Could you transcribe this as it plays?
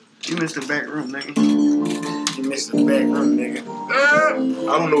You missed the back room, nigga. You missed the back room, nigga.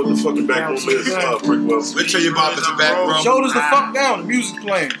 I don't know what the fucking back room is, Brickwell. We'll tell you about the back room. Shoulders the fuck down. The music's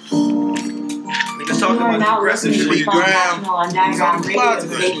playing. Niggas talking about aggressive shit. You grab. Underground radio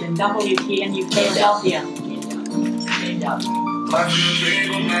station WTNU Philadelphia.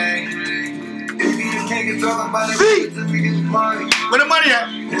 Where the money at?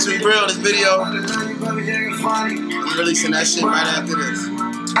 Too real, this video. I'm releasing that shit right after this.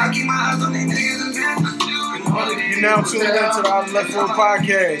 You now tuned in to the Out of Left Field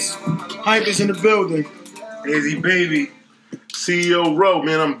podcast. Hype is in the building. Easy baby. CEO Rowe,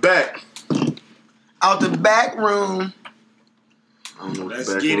 man, I'm back. Out the back room. I don't know what Let's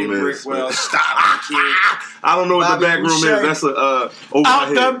the back get it, room is. Brickwell. Stop, kid. I don't know what the back room is. That's a over my Out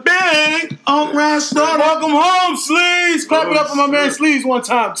head. the big on Rasta. Welcome home, Sleeves. Clap it up for my man Sleeves one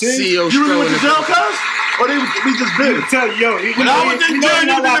time, T. CEO You remember the Stroll. jail, cuz? Or we just did it? Tell you, yo. When I was in jail,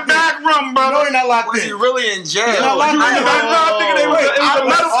 you was in the back room, You know brother. you're not locked Was he in. really in jail? He's not locked You in. in the back room? I think it was a All that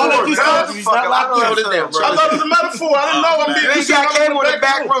metaphor. just talking. He's not locked in. I thought it was a metaphor. I didn't know. I'm being You ain't got cable in the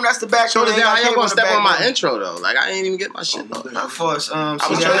back room. That's the back room. Shoulders They down. ain't How y'all got gonna step cable in on the my back room. intro though? Like I ain't even get my shit though. Not for us. I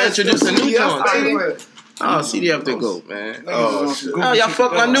was trying to introduce a new joint. Oh, CDF the GOAT, man. Oh, shit. Oh, y'all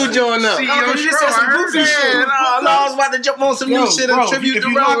fucked my new joint up. You just said some goofy shit. No, I was about to jump on some new shit and tribute to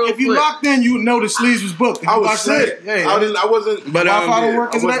Rowe. If you locked in, you would know the Sleeves was booked. If I you was locked sick. in, yeah. I wasn't. But Wi-Fi don't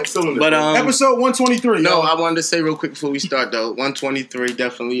work, I isn't wasn't it? feeling it. But Episode 123. no, yo. I wanted to say real quick before we start though. 123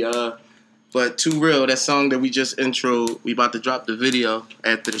 definitely. But Too Real, that song that we just intro, we about to drop the video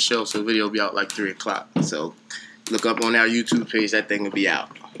after the show, so the video will be out like 3:00. So look up on our YouTube page. That thing will be out.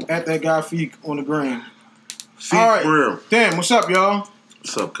 At that guy Feek on the gram. Feet All right. real. Damn, what's up, y'all?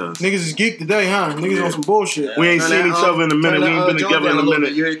 What's up, cuz? Niggas is geeked today, huh? Niggas Yeah. on some bullshit. We ain't seen each other in a minute. We ain't been together in a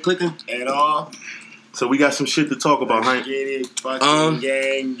minute. You hear it clicking? At all. So we got some shit to talk about, Hank. Get it. Fucking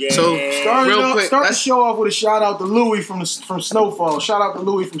gang. so- Start Real quick, the let's- show off with a shout out to Louis from Snowfall. Shout out to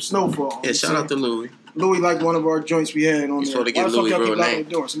Louis from Snowfall. Yeah, shout out to Louis. Louis, like one of our joints we had on You there. supposed to get Why the fuck Louis y'all real keep knocking name.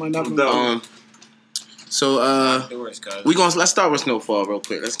 the door? Somebody knocking No the door. doubt. Let's start with Snowfall real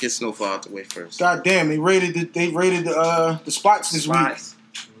quick. Let's get Snowfall out the way first. God damn, they raided the spots this week.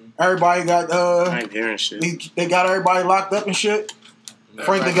 Everybody got I ain't hearing shit. they got everybody locked up and shit.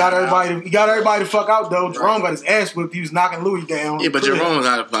 Franklin got everybody. He got everybody the fuck out though. Jerome got his ass whipped. He was knocking Louis down. Yeah, but Jerome was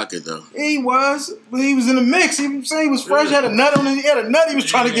out of pocket though. He was, but he was in the mix. He was saying he was fresh. Had a nut on his. He had a nut. He was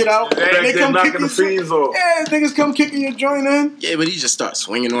trying to get out. Back They there come knocking kicking the fiends off. Yeah, niggas come kicking your joint in. Yeah, but he just starts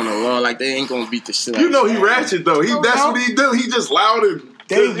swinging on the wall like they ain't gonna beat the shit out You of know him. he ratchet though. That's what he do. He just loud and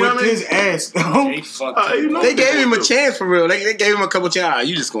They you know what whipped I mean? his ass. They fucked You know They gave him a chance for real. They gave him a couple chances.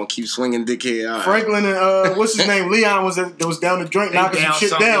 You just gonna keep swinging, dickhead. All right. Franklin and what's his name? Leon was down the joint They knocking some down shit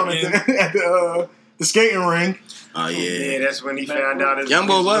something down at the skating ring. Oh Yeah, yeah. that's when he found out his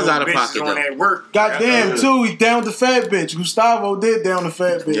Youngboy was out of bitch pocket, doing though. that work. Goddamn, too, he downed the fat bitch. Gustavo did down the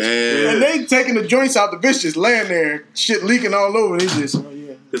fat bitch. Yeah. And they taking the joints out. The bitch just laying there, shit leaking all over. They just, oh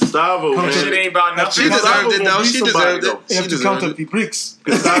yeah. Gustavo, Come man. Shit ain't about nothing. She Gustavo deserved it gonna though. be She somebody, deserved though. it. They She have to come deserved to it. the bricks.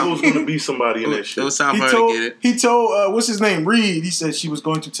 Gustavo's gonna be somebody in that It shit. was time He for her to get told, it. he told what's his name? Reed. He said she was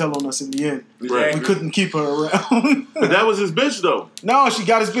going to tell on us in the end. Right. We couldn't keep her around. But that was his bitch though. No, she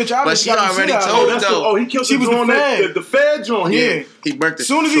got his bitch out. But of she got his already shit out of told her. That's the, though. he killed She the was the joint fed. the Fed joint. Yeah. He burnt the As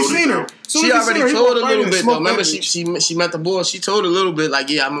soon as he Showed it seen her, down. soon She as he seen already her, he told walked a right little in and bit though. smoked Remember, that she met the boy. She told a little bit like,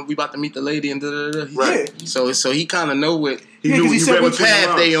 yeah, we about to meet the lady and da da da. Right. Yeah. So he kind of know what He Yeah, knew 'cause he he said read what what between the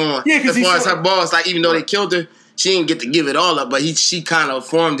path they lines. on. Yeah, 'cause as he far as said- her boss, like even though they killed her, she didn't get to give it all up. But she kind of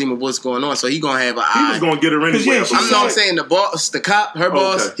informed him of what's going on. So he gonna have an He eye. was gonna get her anyway. yeah, she I'm said- not saying the boss, the cop, her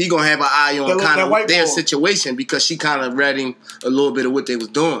boss. okay. He gonna have an eye on That kind that white of their boy. situation because she kind of read him a little bit of what they was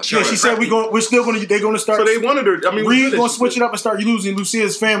doing. Yeah, she said we're still going to. They're going to start. So they wanted her. I mean, Reed going to switch it up and start using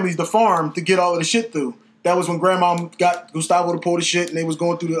Lucia's family's the farm to get all of the shit through. That was when Grandma got Gustavo to pull the shit, and they was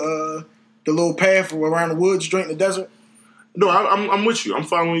going through the little path around the woods, straight in the desert. No, I'm with you. I'm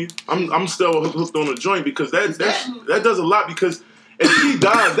following you. I'm still hooked on the joint because that does a lot. Because if she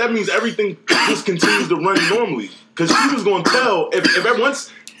dies, that means everything just continues to run normally. Because she was going to tell if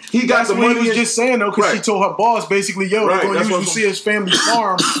once he got That's the what money. he was and- just saying though, because she Right. told her boss basically, "Yo, Right, they're going that's to what use I'm- Lucia's family's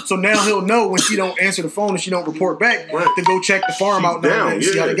farm." So now he'll know when she don't answer the phone and she don't report back Right. to go check the farm She's out. And all down, that.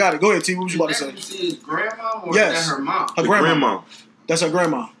 See how yeah. they got it. Go ahead, T. What was you about to say? See his grandma or Yes. is that her mom? Her the grandma. That's her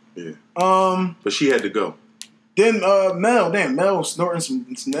grandma. Yeah. But she had to go. Then Mel snorting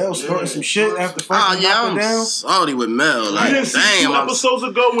some shit after Oh Franklin yeah, knocked I'm her down. salty with Mel. You Like, didn't see damn, 2 episodes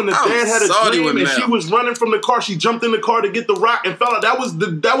ago when the I'm dad had a salty dream with and she Mel. was running from the car. She jumped in the car to get the rock and fell out. That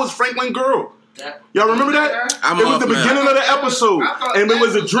was Franklin girl. Y'all remember that? I'm It was off the Mel. beginning of the episode, and it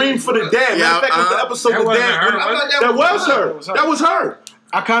was a dream for the dad. Matter of fact, it was the episode the dad. That was her. That was her.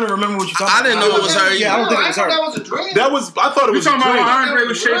 I kind of remember what you're talking about. I didn't know it was her. Yeah, I don't think it was her. That was a dream. I thought it was a talking about dream. when Andre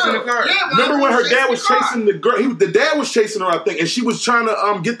was chasing the car. Yeah, Remember when her dad was chasing the girl? The dad was chasing her, I think, and she was trying to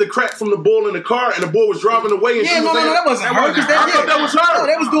get the crack from the bull in the car, and the bull was driving away. And Yeah, she was no, that wasn't her. I thought that was her. No,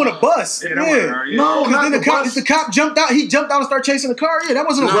 that was doing a bus. Yeah, that wasn't her, yeah. No, Because not then the cop jumped out. He jumped out and started chasing the car. Yeah, that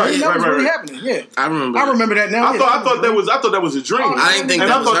wasn't a No, dream. yeah, That was right, really right. happening. Yeah, I remember. I remember that now. I thought that was a dream. I didn't think and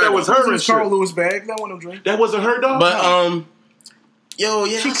that I was thought her, that was It her. was And Carl shit. Lewis bag. That wasn't no dream. That wasn't her, dog. But yo,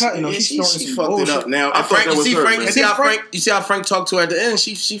 yeah, She cut, you know, she's she snorting some fucked it bullshit. up. Now, I and thought Frank, that you was see her, Frank, man. you see how Frank talked to her at the end.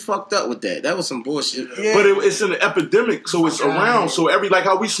 She fucked up with that. That was some bullshit. Yeah. But it's an epidemic, so it's around. So like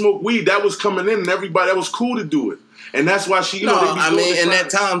how we smoke weed, that was coming in, and everybody that was cool to do it, and that's why she. No, they be I doing mean, it in trying- that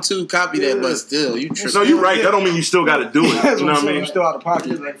time too, copy that, but still, you tripping. No, you're right. That don't mean you still got to do it. That's You know what I mean? You're still out of pocket.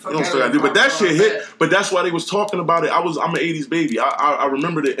 You don't still got to do it. But that shit hit. But that's why they was talking about it. I'm an '80s baby. I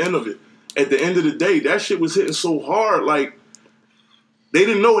remember the end of it. At the end of the day, that shit was hitting so hard. Like they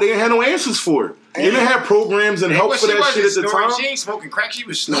didn't know. They didn't have no answers for it. They didn't have programs and help for that shit at the time. She ain't smoking crack. She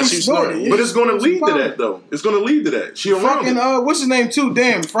was No, snorting. she was snorted, snorting. yeah. But it's going to lead to that, though. It's going to lead to that. She around Fucking it. what's his name too?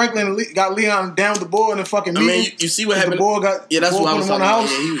 Damn, Franklin got Leon down the board in the fucking I meeting. mean, you see what The happened. boy got Yeah, that's boy what I put was him on talking the about.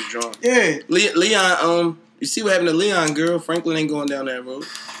 house. Yeah, he was drunk. Yeah, Leon, you see what happened to Leon, girl? Franklin ain't going down that road.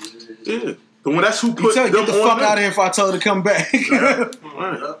 Yeah. But when that's who you put tell them get the on fuck them. out of here if I tell her to come back.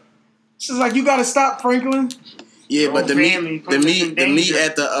 Right. She's like, you gotta stop, Franklin. Yeah, Your but the family meat put us in danger.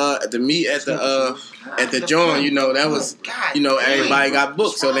 at the joint, you know, that was, you know, everybody got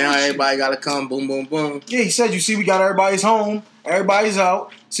booked, so now everybody got to come, boom, boom, boom. Yeah, he said, you see, we got everybody's home, everybody's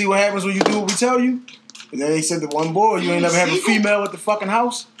out. See what happens when you do what we tell you. And then they said the one boy, you ain't never have a female at the fucking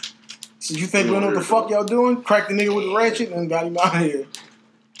house. So you think we don't know what the fuck y'all doing? Crack the nigga with the ratchet and got him out of here.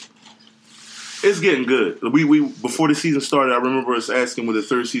 It's getting good. We before the season started, I remember us asking would the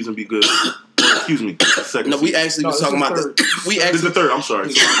third season be good. Or, excuse me, the second No, we season. actually No, was this talking is about third. we This is the actually, third. I'm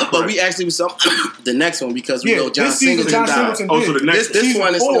sorry. but we actually was talking the next one because we Yeah, know John this season Singleton John died. Singleton Oh, did. so the next This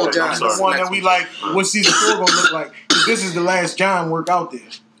one is still John. I'm The sorry. one that we like, what season 4 gonna look like. 'Cause this is the last John work out there.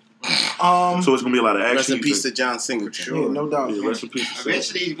 So it's gonna be a lot of action. Rest in peace to John Singleton. Yeah, no doubt. Yeah, rest in peace.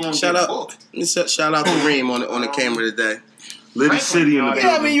 Eventually, he's going to Shout get out, booked. shout out to Reem on the camera today. Liddy City in the Yeah, I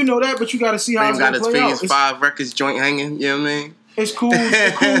building. mean, you know that, but you got to see how Reem it's got going to his play out. fingers 5 records joint hanging. You know what I mean? It's cool.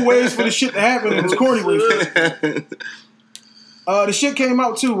 It's cool ways for the shit to happen. And it's corny ways. For it. The shit came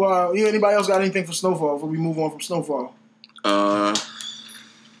out too. Yeah, anybody else got anything for Snowfall? Before we move on from Snowfall, Nah.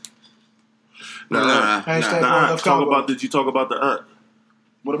 Hashtag Nah, Love talk Convo. about. Did you talk about the aunt?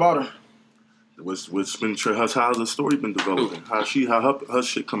 What about her? What's been how's the story been developing? How her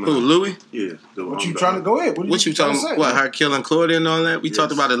shit coming Who, out? Louis? Yeah. What you trying to go ahead? What you talking? say? What, her killing Claudia and all that? We Yes.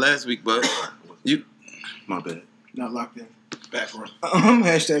 talked about it last week, but My bad. Not locked in. Back room.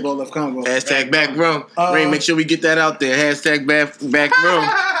 Hashtag all love convo. hashtag back room. Reem, make sure we get that out there. Hashtag back room.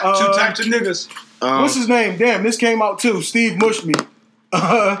 Two types of niggas. What's his name? Damn, this came out too. Steve mushed me.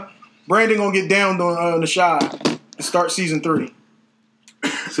 Brandon gonna get downed on the Shy to start season 3.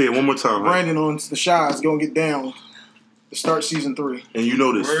 Say it one more time. Right? Brandon on the Shy is gonna get down to start season 3. And you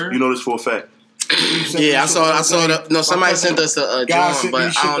know this. Word. You know this for a fact. Yeah, I saw it. No, somebody sent us a Guys John, sent me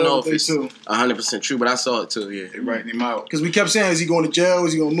but shit I don't know if the it's other day, too. 100% true, but I saw it too, yeah. They writing him out. Because we kept saying, is he going to jail?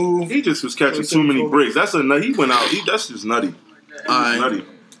 Is he gonna move? He just was catching too many breaks. That's a nut. He went out. That's just nutty. That's Alright. nutty.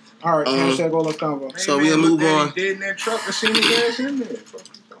 All right, hashtag all love convo. So we'll move on. He did in that truck. I seen his ass in there.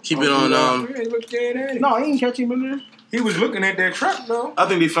 Keep it on. Yeah, he looked dead at him. No, he ain't catch him in there. He was looking at that truck though. I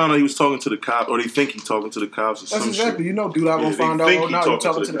think they found out he was talking to the cop, or they think he's talking to the cops or That's some exactly. shit. You know, dude, I'm Yeah, gonna they find out. think Oh, he now you talking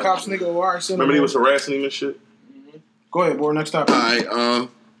talking to to the the cops, nigga. Oh, all right, send Remember him he over. was harassing him and shit? Go ahead, boy. Next topic. All right.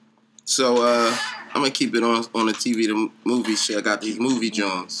 So I'm gonna keep it on the TV, the movie shit. I got these movie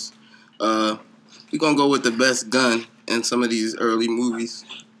Jones. We're gonna go with the best gun in some of these early movies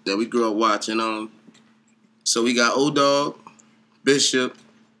that we grew up watching. So we got Old Dog, Bishop,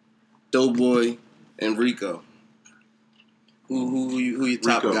 Doughboy, and Rico. Who your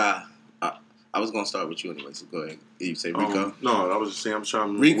top Rico. guy? I was gonna start with you anyway, so go ahead. You say Rico. No, I was just saying I'm trying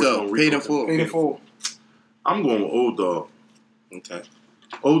to remember which Rico, one paid in full. 84. I'm going with Old Dog. Okay.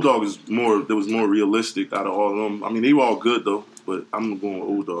 Old Dog is there was more realistic out of all of them. I mean, they were all good though, but I'm going with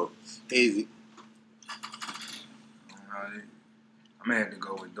Old Dog. Easy. I'm gonna have to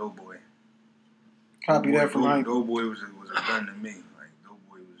go with Doughboy. Copy that from Mike. Doughboy was a gun to me. Like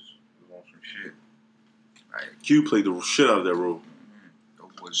Doughboy was on some shit. Like Q played the shit out of that role.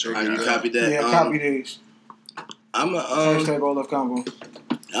 Doughboy. All right, you copied that. Yeah, copy these. I'm a Hashtag all love convo.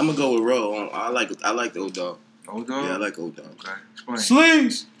 I'm gonna go with Ro. I like the Old Dog. Old Dog. Yeah, I like Old Dog. Okay, explain.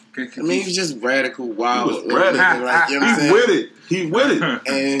 Sleeves. I mean, he's just radical, wild. He was radical. Like, you know what I'm He saying? with it. He with it.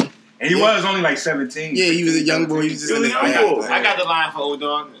 And And he was only like 17. Yeah, he was a young boy. He was just in the He was a young boy. I got the line for Old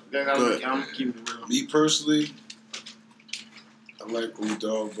Dog. Then Good. I'm keeping it real. Me personally, I like Old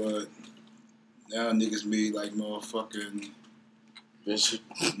Dog, but now niggas made like motherfucking.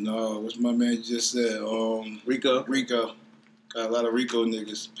 No, what's my man just said? Rico. Rico. Got a lot of Rico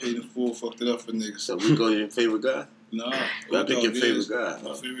niggas. Paid in full, fucked it up for niggas. So Rico your favorite guy? Nah. I Old pick Dog your favorite is. guy.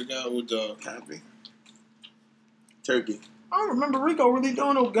 My favorite guy, Old Dog. Copy. Turkey. I don't remember Rico really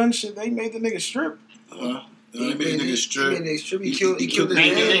doing no gun shit. They made the nigga strip. He made niggas strip. He killed his Bang the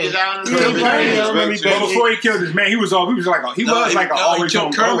man. niggas out. Yeah, right. I remember he But banged- before he killed his man, he was like an always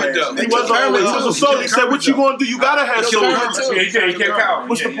on Kermit, though. He was always. He was a soldier. He said, "What you gonna do? You gotta have soldiers." Yeah, he kept Calvin.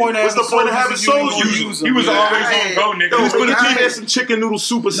 What's the point of What's the point of having soldiers? He was always on go, nigga. He was putting Yeah. people some chicken noodle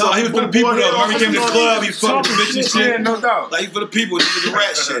soup or No, something. he was for the people though. Remember he came to the club, he fucked the bitch and Yeah, shit. no doubt. Like he for the people, he was the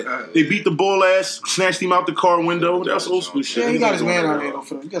rat shit. They beat the ball ass, snatched him out the car window. That's old school shit. Yeah, he got his man out there though.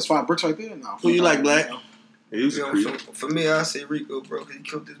 For them. You guys find bricks right there now. Who you like, Black? He was a creep. For me, I say Rico, bro, because he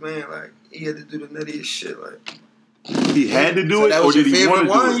killed his man. Like, he had to do the nuttiest shit. Like, He had to do So it, that or was did your he favorite want to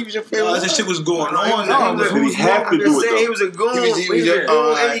one? do He it? was your favorite No, one? that shit was going on. Did he have to I'm do just it saying, he though? was a goon. He was He a- was a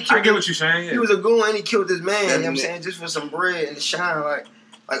goon, and he I killed. get what you're saying. He was a goon, and he killed his man. You know what I'm Definitely. saying? Just for some bread and shine.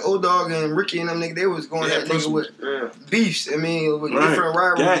 Like Old Dog and Ricky and them niggas, they was going at nigga with beefs. I mean, with Right. different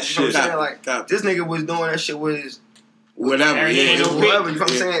rivalries. That You know what I'm shit. saying? Like, Copy. this nigga was doing that shit with his Whatever, yeah. No whoever. You know what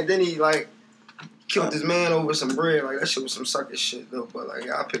I'm Yeah. saying? Then he like killed his man over some bread. Like, that shit was some sucker shit though. But like,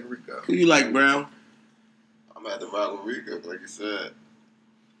 I pick Rico. Who you like, Brown? I'm at the rock with Rico, like you said.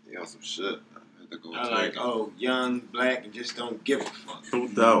 He on some shit. I had to go I with like, Turkey. young, black, and just don't give a fuck. No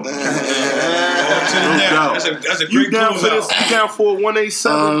doubt. That's a You great down for close this? out. You down for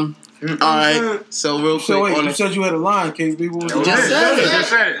 187? Alright, so real quick So wait, on you it. said you had a line, KB. What was it? Just said it. Just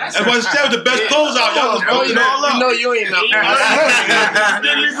said it. That was the best close out. Y'all was fucking all up. You know you ain't know.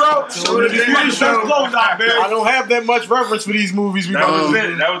 So what is Best close out, man. I don't have that much reference for these movies. We That know. was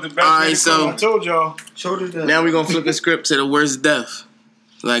it. That was the best. Alright, way to so- I told y'all. Shoulders down. Now we're gonna flip the script to the worst death.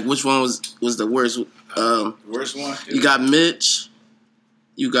 Like, which one was the worst? Worst one. You got Mitch,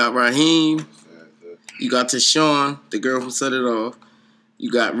 you got Raheem, you got Tashawn, the girl who set it off,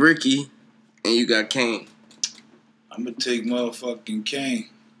 you got Ricky, and you got Kane. I'm gonna take motherfucking Kane.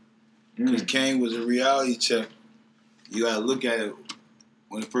 Because Kane was a reality check. You gotta look at it.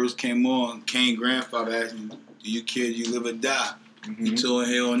 When it first came on, Kane's grandfather asked him, "Do you care if you live or die?" He told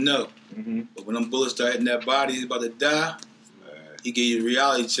him, "Hell no." But when them bullets started hitting that body, he's about to die. He gave you a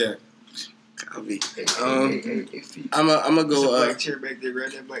reality check. Copy. Hey, feet. I'm a There's a go. black chair back there.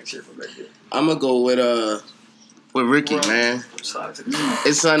 Grab that black chair from back there. I'm gonna go with Ricky, man. Slide to the side.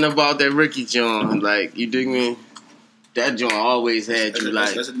 It's something about that Ricky John. Like, you dig me? That John always had you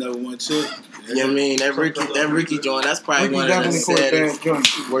like. That's another one too. You know what I mean? That Ricky John. That's probably Ricky one of the definitely caught that saddest,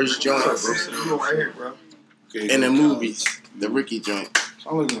 joint. worst joints You right here, bro. Okay, in the go. movies. The Ricky joint.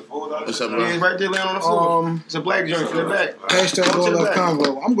 I'm looking. What's up, Yeah, bro? it's right there laying on the floor. It's a black joint in the back. Hashtag Go all to the left back.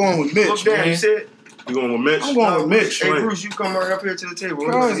 convo. I'm going with Look Mitch, down. You man. see it? You going with Mitch? I'm going with Mitch. Hey, Right. Bruce, you come right up here to the table.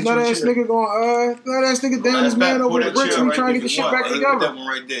 Cause nut ass nigga going, nut ass nigga down his man over the bricks and we trying to get the shit back That together. one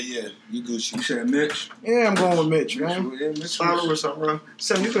right there, yeah. You Gucci. You said Mitch. Yeah, I'm going with Mitch, man. Slide over something, bro.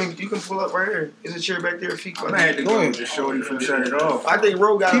 Sam, you can pull up right here. There's a chair back there. Feet. I'm gonna have to Go go ahead. with the shorty from Set It Off. I think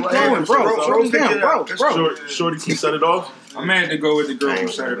Ro got Keep it right going, here. bro. Ro Shorty's picked down, it up. bro, bro. Shorty can set it off. I'm gonna have to go with the girl from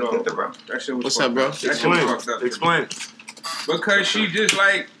Set It Get Off. the bro. That shit was What's fucked up, bro? That shit was fucked up. Explain. Because she just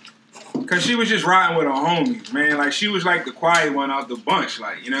like, cause she was just riding with her homies, man. Like, she was like the quiet one out the bunch,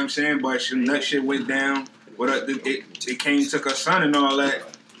 like, you know what I'm saying? But that shit went down. It came, took her son and all that.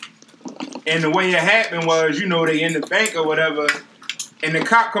 And the way it happened was, you know, they in the bank or whatever, and the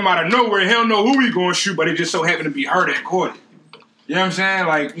cop come out of nowhere. He don't know who he gonna shoot, but it just so happened to be her that caught it. You know what I'm saying?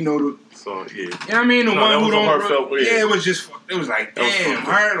 Like, you know, So, yeah. you know what I mean? The No, one that who was a don't. heartfelt way. Yeah, it was just. It was like, That was damn, fucked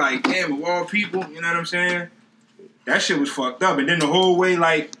up. her, like, damn, of all people. You know what I'm saying? That shit was fucked up. And then the whole way,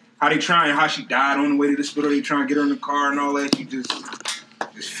 like, how she died on the way to the hospital, they trying to get her in the car and all that. She just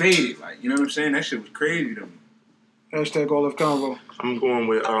faded. Like, you know what I'm saying? That shit was crazy to me. Hashtag all left convo. I'm going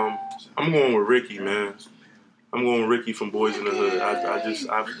with Ricky, man. I'm going with Ricky from Boys in the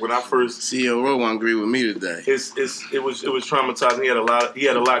Hood. When I first CEO Rowe won't agree with me today. it was traumatizing. He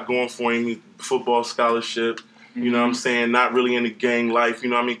had a lot going for him. Football scholarship, you know what I'm saying? Not really into gang life, you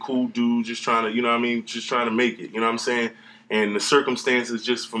know what I mean? Cool dude, just trying to, you know what I mean? Just trying to make it, you know what I'm saying? And the circumstances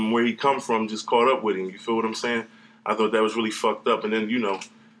just from where he come from just caught up with him. You feel what I'm saying? I thought that was really fucked up. And then, you know,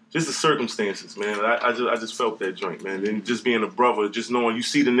 just the circumstances, man. I just felt that joint, man. And just being a brother, just knowing you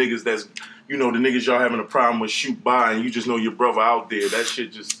see the niggas that's, you know, the niggas y'all having a problem with shoot by, and you just know your brother out there. That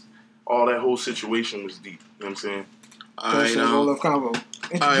shit just, all that whole situation was deep. You know what I'm saying? All right, Hashtag all left convo.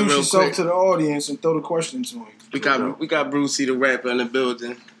 Introduce real yourself quick. to the audience and throw the question to him. We got Brucey the rapper in the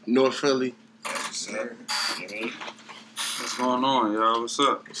building, North Philly. What's going on, y'all? What's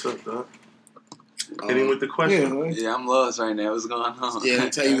up? What's up, dog? Hit him with the question. Yeah, I'm lost right now. What's going on? Yeah, let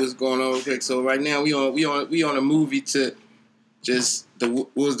me tell you what's going on real quick. So right now we on a movie to just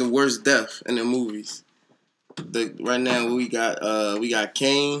what was the worst death in the movies. Right now we got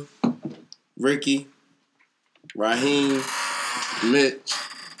Kane, Ricky, Raheem, Mitch,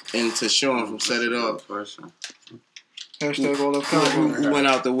 and Tashawn from Set It Off. Hashtag all up Who went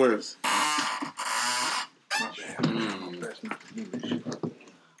out the worst?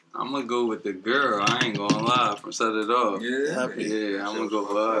 I'm gonna go with the girl. I ain't gonna lie. From Set It Off. Yeah, I'm gonna go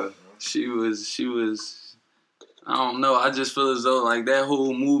with her. She was. I don't know. I just feel as though like that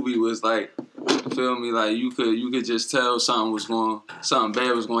whole movie was like, feel me? Like you could just tell something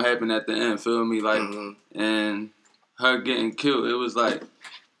bad was gonna happen at the end. Feel me? Like, and her getting killed. It was like.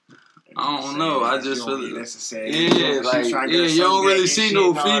 I don't know. I just feel you don't really see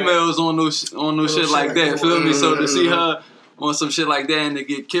no females on no shit like that. Feel me? So to see her on some shit like that and to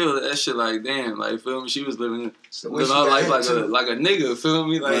get killed, that shit like damn, like feel me? She was living her life like a nigga. Feel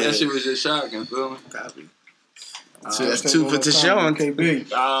me? Like that shit was just shocking. Feel me? Copy. So that's 2 for Tashawn.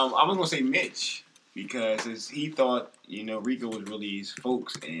 KB. I was gonna say Mitch because he thought Rico was really his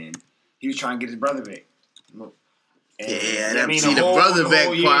folks and he was trying to get his brother back. Yeah, the brother back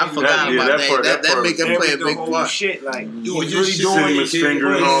part. I forgot about that. That make him play a big part. Shit, like he was really doing his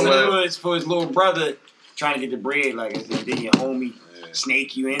finger and all that for his little brother, trying to get the bread. Like then your homie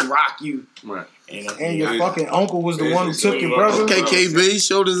snake you and rock you, right? And your fucking uncle was the one who took your brother. Okay, KB,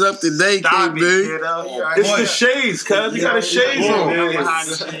 shoulders up today, KB. It's the shades, cuz. You got a shades on. I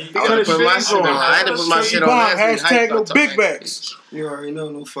had to put my shit on last week. Hashtag no big backs. You already know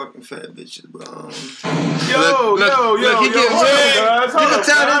no fucking fat bitches, but Look, he getting red. You can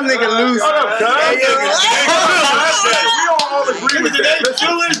tell this nigga loose. Hold up, cuz. We don't all agree with that. You can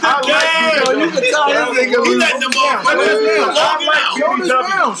tell this nigga loose.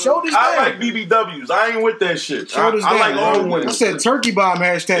 I like BBWs. I ain't with that shit. I like all women. I said turkey bomb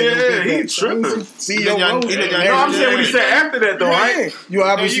hashtag. Yeah, he tripping. CEO. No, I'm saying what he said after that though, right? You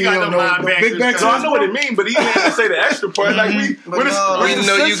obviously don't know big backs. No, I know what it means, but he had to say the extra part. Like we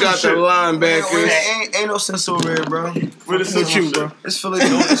know you got the linebackers. Ain't no sense over here, bro. With you, bro. It's Philly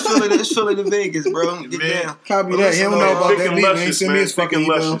to Vegas, bro. Get down. Copy that. He don't know about that beat. Ain't send me his fucking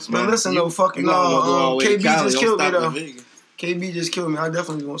email. But listen, though, fucking KB just killed me, though. KB just killed me. I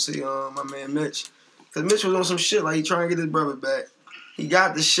definitely gonna say my man Mitch. Because Mitch was on some shit, like he trying to get his brother back. He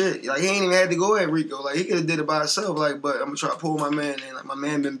got the shit. Like he ain't even had to go at Rico. Like he could have did it by himself. Like, but I'm gonna try to pull my man in. Like my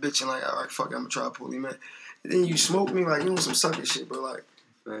man been bitching. Like, all right, fuck it, I'm gonna try to pull him in. And then you smoke me like you on some sucker shit, bro.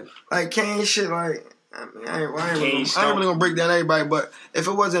 Like Kane shit. Like I ain't really gonna break down everybody. But if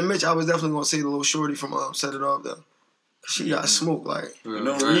it wasn't Mitch, I was definitely gonna say the little shorty from Set It Off though. She got smoked, like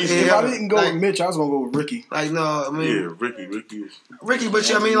no reason. If I didn't go with Mitch, I was gonna go with Ricky. Like no, I mean yeah, Ricky,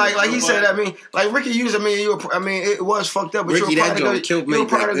 but I mean, like he said, I mean, like Ricky used. I mean, it was fucked up, but Ricky, you're a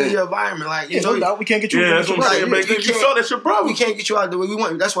product of your environment. Like you know, we can't get you. Yeah, that's what I'm saying. But you saw that's your brother. We can't get you out the way we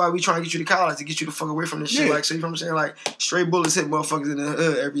want. That's why we trying to get you to college to get you the fuck away from this shit. Like, so you know what I'm saying? Like straight bullets hit motherfuckers in the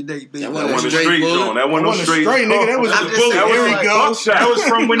hood every day. Baby. That wasn't a straight bullet. That wasn't no straight nigga. That was a bullet. There we go. That was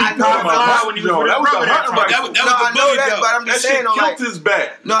from when he popped my when he was with his brother. I know that, but I'm just saying. Killed his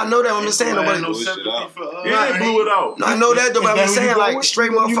back. No, I know that. I'm just saying. Nobody. Yeah, they blew it out. No, I know that, though. But I'm just saying, like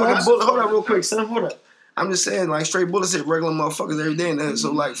straight motherfucking bullet. Hold up, real quick, son. Hold up. I'm just saying, like straight bullets hit regular motherfuckers every day. And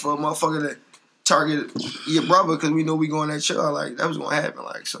so, like for a motherfucker that target your brother, because we know we going that show, like that was gonna happen.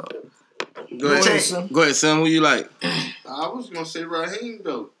 Like so. Go ahead, son. Who you like? I was gonna say Raheem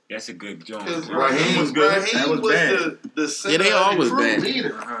though. That's a good joint. Raheem was good. Raheem was the center they all of was the crew bad.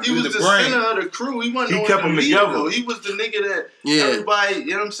 leader. He was the center of the crew. He wasn't He kept them together. He was the nigga that everybody, you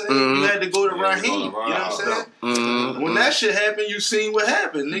know what I'm saying? You had to go to Raheem. You know what I'm saying? When that shit happened, you seen what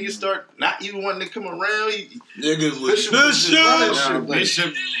happened. Niggas start not even wanting to come around. Niggas was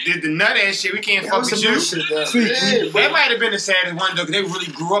Bishop did the nut ass shit. We can't fuck with you. That might have been the saddest one though, because they really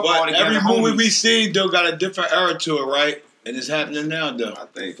grew up all together. Every movie we seen though got a different era to it, right? And it's happening now, though. I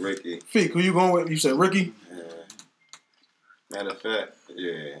think Ricky. Feek, who you going with? You said Ricky? Yeah. Matter of fact,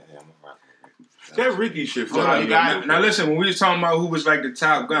 yeah, I'm a rock. That Ricky shit. Now listen, when we was talking about who was like the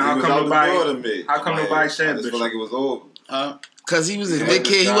top gun, how come nobody said I just feel like it was over. Cause he was a big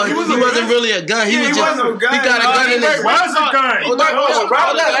kid. He wasn't really a gun. He was just. wasn't a gun. He got a gun in his. Was a gun.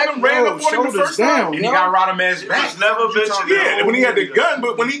 Ran up on him the first time. And he got Rodham back. Never Bishop. Yeah, when he had the gun,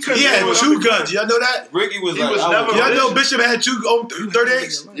 but when he couldn't. He had two guns. Y'all know that? Ricky was never. Y'all know Bishop had two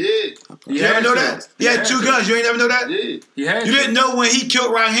 38s? Yeah. You ever know that? He had two guns. You ain't never know that? Yeah. You didn't know when he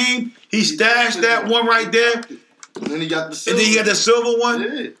killed Raheem, he stashed that one right there. And then he got the silver. And then he got the silver one.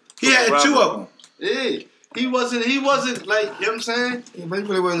 Yeah. He had two of them. Yeah. He wasn't like, you know what I'm saying? Yeah, but he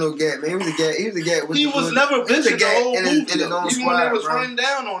really wasn't no gat, man. He was a gat. He was never Bishop the whole movie. In his own Even squad, when they was bro. running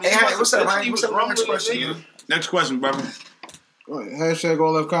down on him. Hey, what's up, Ryan? What's up? Next question, man. Next question, brother. Hashtag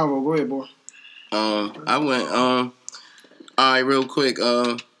all left convo. Go ahead, boy. I went. All right, real quick.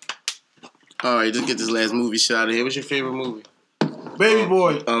 All right, just get this last movie shit out of here. What's your favorite movie? Baby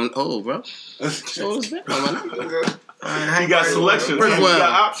Boy. Oh, bro. Show us that. He got selections. He got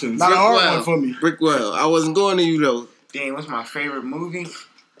options. Not a hard one for me. Brickwell. I wasn't going to you though. Damn, what's my favorite movie?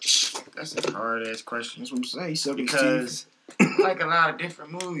 That's a hard ass question. That's what I'm saying. Because I like a lot of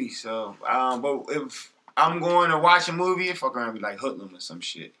different movies. So, but if I'm going to watch a movie, if I'm gonna be like Hoodlum or some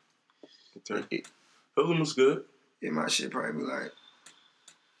shit. Hoodlum was good. Yeah, my shit probably be like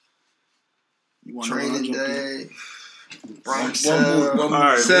Training Day. One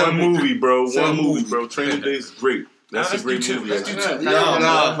movie, bro. Training Day is great. That's a great movie. No,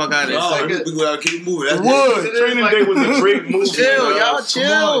 fuck out of here. We gotta keep moving. Training Day was a great movie. Chill, y'all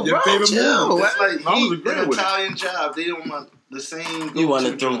chill, bro. Chill. It's like Heat, an Italian Job. They don't want the same. You want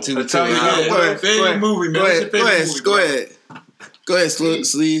to throw two? Favorite movie, man. Go ahead,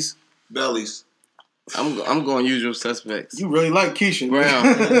 Sleaze. Bellies. I'm going Usual Suspects. You really like Keisha, Brown.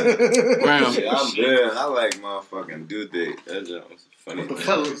 I'm dead. I like motherfucking Due Date. That joke was funny.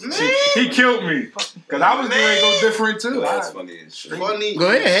 He killed me. Because I was going to go different too. That's funny as shit. Funny. Go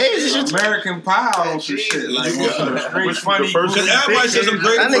ahead. Hey, this is American Pie or some shit. Like, straight funny. Because everybody says some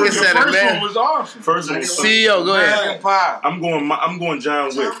great. That nigga said it, man. The first one was awesome. CEO, go ahead. American Pie. I'm going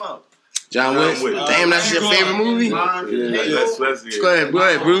John Wick. John Wick. Damn, that's your favorite movie? Yeah, let's get it. Go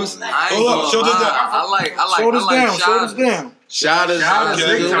ahead, Bruce. Hold up, show this down. I like Shoulders down. Shoulders.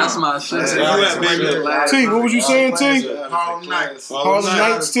 That's my shit. T, what was you saying, T? Harlem Nights. Harlem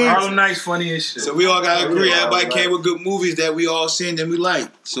Nights, T. Harlem Nights funny as shit. So we all gotta agree. Everybody came with good movies that we all seen and we like.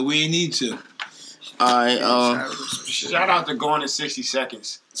 So we ain't need to. Alright, Shout out to Gone in 60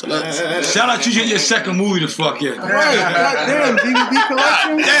 Seconds. Shout out to you, your second movie to fuck yet. Right, goddamn, DVD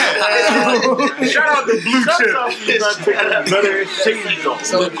collection. Shout out to Blue Chip.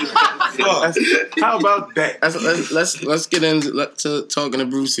 So, how about that? Let's get into talking to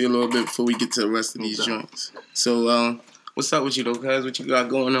Brucey a little bit before we get to the rest of these joints. So, what's up with you though, cuz? What you got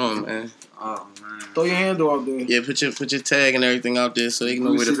going on, man? Oh man. Throw your handle out there. Yeah, put your tag and everything out there so they can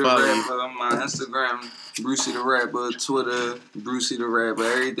know where to follow you. On my Instagram, Brucey the Rapper, Twitter, Brucey the Rapper,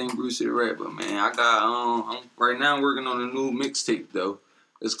 everything Brucey the Rapper, man. I got I'm right now working on a new mixtape though.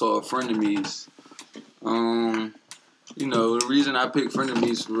 It's called Frenemies. You know, the reason I picked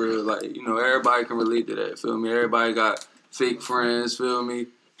Frenemies for real, like, you know, everybody can relate to that, feel me? Everybody got fake friends, feel me?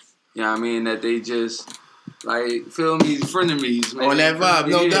 You know what I mean? That they just like, feel me, frenemies, man. On that vibe,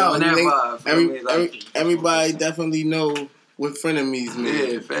 no doubt. On that vibe, everybody definitely know what frenemies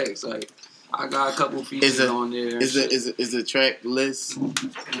mean. Yeah, facts. Like, I got a couple features on there. Is the track list?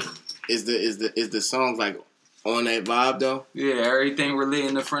 Is the songs like on that vibe though? Yeah, everything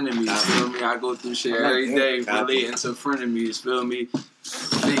relating to frenemies. Feel me? I go through shit every day relating to frenemies. Feel me?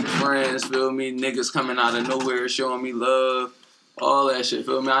 Fake friends. Feel me? Niggas coming out of nowhere showing me love. All that shit.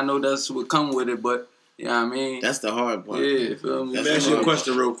 Feel me? I know that's what come with it, but. You know what I mean? That's the hard part. Yeah, feel me? Let me ask you a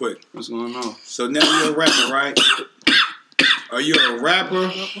question real quick. What's going on? So now you're a rapper, right? Are you a rapper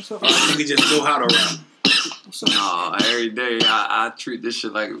or you can just know how to rap? Nah, every day I treat this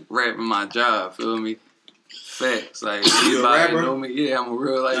shit like rapping my job, feel me? Facts. Like, you a rapper? Know me? Yeah, I'm a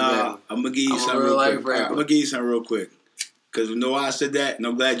real life rapper. I'm going to give you something real quick. Because you know why I said that? And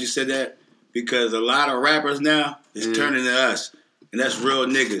I'm glad you said that. Because a lot of rappers now is turning to us. And that's real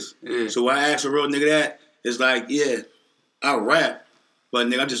niggas. Yeah. So when I ask a real nigga that, it's like, yeah, I rap. But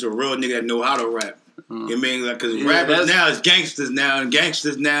nigga, I'm just a real nigga that know how to rap. You know what I mean? Because rappers now is gangsters now. And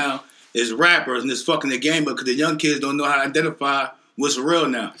gangsters now is rappers. And it's fucking the game up because the young kids don't know how to identify what's real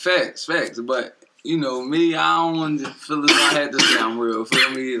now. Facts. But, you know, me, I don't want to feel as I had to say I'm real.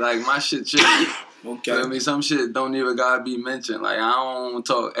 Feel me? Like, my shit changed. Okay. Feel me? Some shit don't even gotta be mentioned. Like, I don't want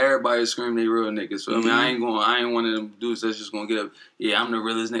to talk. Everybody scream they real niggas. Feel me? I ain't one of them dudes that's just gonna get up. Yeah, I'm the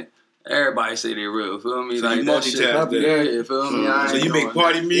realest nigga. Everybody say they real. Feel me? So like you that shit. multitask. Feel me? So you make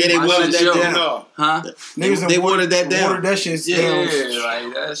party music. Yeah, they watered that down. Huh? They watered that down. Watered that shit Yeah, down.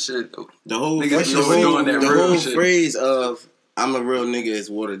 like that shit. The whole niggas doing that the real whole shit. phrase of I'm a real nigga is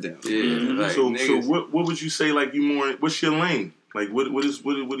watered down. Yeah. Like, so what would you say? Like you more? What's your lane? Like what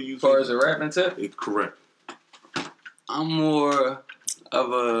do you? As far as a rapping tip? Correct. I'm more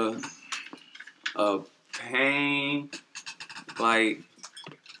of a pain. Like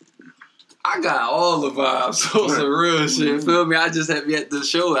I got all the vibes. So some real shit. Feel me? I just have yet to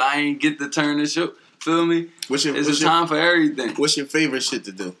show it. I ain't get to turn the show. Feel me? It's a time for everything. What's your favorite shit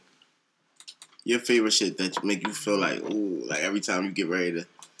to do? Your favorite shit that make you feel like, ooh, like every time you get ready to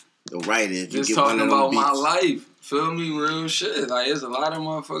write it. Just talking about my life. Feel me? Real shit. Like, there's a lot of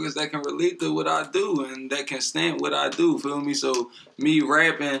motherfuckers that can relate to what I do and that can stand what I do. Feel me? So, me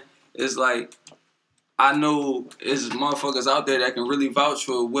rapping is like, I know there's motherfuckers out there that can really vouch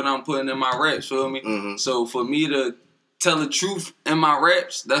for what I'm putting in my raps. Feel me? Mm-hmm. So, for me to tell the truth in my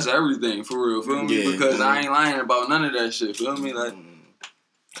raps, that's everything, for real. Feel me? Yeah, because I ain't lying about none of that shit. Feel me? Like,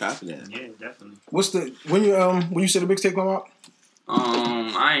 copy that. Yeah, definitely. When you said the mixtape come out?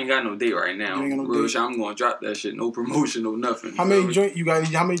 I ain't got no date right now. Real shit, I'm gonna drop that shit. No promotion, no nothing. How many joints you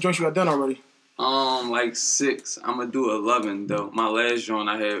got done already? Like 6. I'm gonna do 11 though. My last joint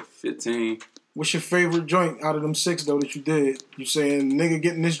I had 15. What's your favorite joint out of them 6 though that you did? You saying nigga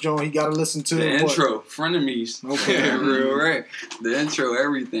getting this joint, he gotta listen to the intro, frenemies. Okay, real right. The intro,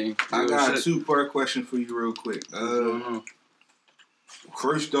 everything. I got a 2-part question for you, real quick.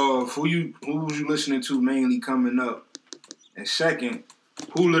 First off, who was you listening to mainly coming up? And second,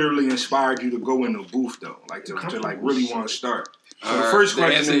 who literally inspired you to go in the booth though? Like to like really want to start? So the first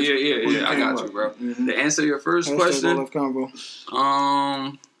question is, yeah, I got you, bro. Mm-hmm. To answer your first question,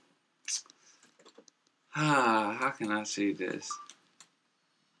 how can I say this?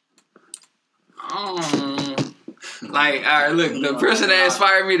 Like, all right, look, the person that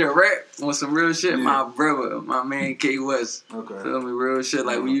inspired me to rap on some real shit, my brother, my man K West. Okay. Feel me? Real shit.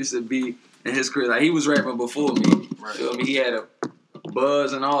 Like, we used to be in his career. Like, he was rapping before me. Right. Feel me? He had a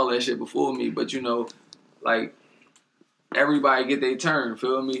buzz and all that shit before me. But, you know, like, everybody get their turn.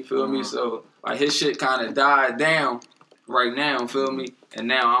 Feel me? Feel me? So, like, his shit kind of died down right now. Feel me? And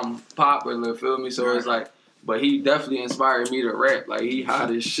now I'm popular. Feel me? So, it's like, but he definitely inspired me to rap. Like, he hot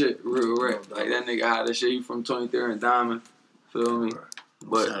as shit, real rap. Like, that nigga hot as shit. He from 23rd and Diamond. Feel me?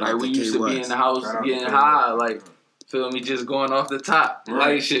 But, like, we used to be in the house getting high. Like, feel me? Just going off the top.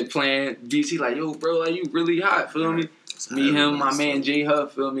 Like, shit, playing beats. He like, yo, bro, like, you really hot. Feel me? Me, him, my man J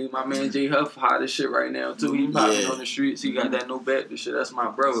Huff. Feel me? My man J Huff hot as shit right now, too. He popping on the streets. He got that No Baptist shit. That's my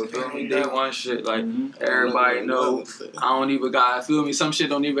brother. Feel me? Day one shit. Like, everybody know. I don't even got, feel me? Some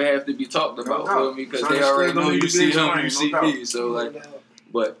shit don't even have to be talked about. Feel me? Because they already know you see him, you see me. So, like,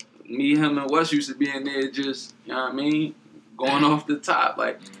 but me, him, and Wes used to be in there just, you know what I mean? Going off the top.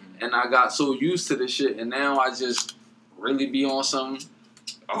 Like, and I got so used to the shit. And now I just really be on some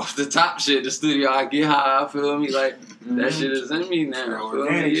off the top shit. The studio, I get high, feel me? Like, that shit is in me now. Feel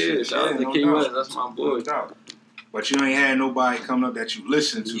me? Yeah, shout out to K West. That's my boy. But you ain't had nobody come up that you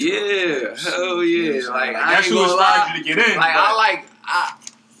listen to. Yeah, hell yeah. Like, I ain't gonna lie. You to get in. Like,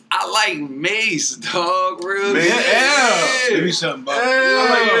 I like Mace, dog. Real shit. Yeah. Give me something about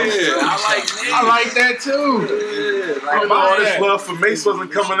I like that too. Yeah. Like, all this love for Mace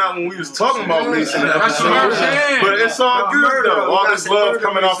wasn't coming out when we was talking about Mace in the episode. But it's all good though. All this love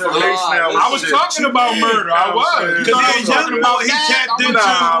coming off from Mace now. I was talking about murder. I was. Because he was talking about he tapped into.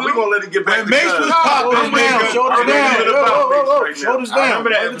 Nah, we gonna let it get back. Mace was popping down. Shoulders down.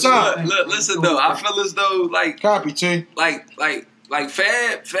 Every time. Look, listen though. I feel as though like copy T. Like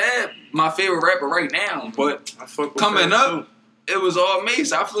Fab, my favorite rapper right now. But coming up, it was all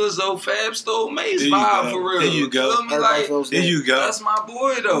Mace. I feel as though Fab stole Mace vibe for real. There you go. Feel me? Like, there you go. That's my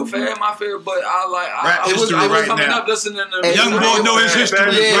boy though. Fab, my favorite. But I was coming up listening to Young boy know his history,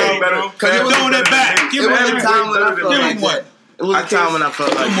 bro. Because you're throwing it back. Give him one. It was a time when I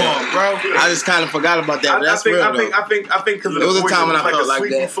felt like that. Bro. I just kind of forgot about that. But that's real, I think because it was a time when I felt like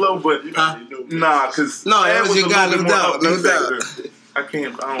that. Flow, but nah, because it was your guy, no doubt. I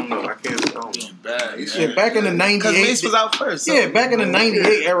don't know. Bad. Yeah, back in the 98. Because Mace was out first. So. Yeah, back in the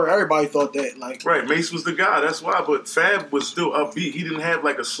 98 era, everybody thought that. Like, right, Mace was the guy. That's why. But Fab was still upbeat. He didn't have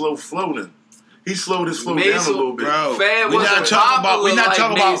like a slow flow then. He slowed his flow down a little bit. Bro, Fab we're not talking about we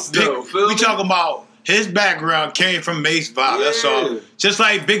talking about his background came from Mace vibe. Yeah. That's all. Just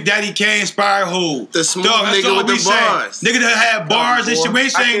like Big Daddy Kane inspired who? The smooth nigga with the bars. Nigga that had bars and shit. We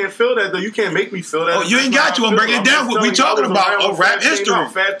ain't saying. I can't feel that though. You can't make me feel that. Oh, you ain't got to. I'm breaking it down. What we talking about? Rap history.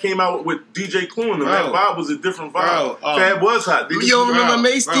 Fab came out with DJ Clue and that vibe was a different vibe. Fab was hot. You don't remember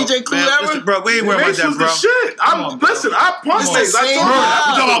Mace, DJ Clue era? Bro, we ain't worried about that, bro. Mace was the shit. Listen, I punched Mace. We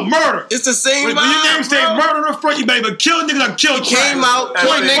talking about murder. It's the same vibe. When your name say murder in front, you better kill niggas or kill came out,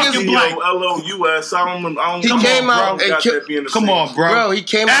 killing niggas. LOUS. I don't. He came out and killed. Come on, bro. Bro, he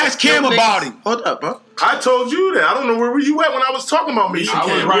came out. Ask Cam about him. Hold up, bro. I told you that. I don't know where were you at when I was talking about me. I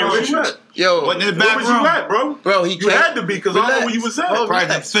was right with you. Yo, where was you at, bro? Bro, you had to be because I don't know where you was at.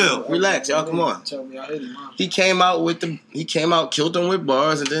 Relax, y'all. Come on. He came out with killed them with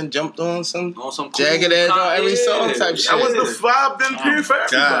bars, and then jumped on some jagged edge on every song type shit. That was the vibe then period for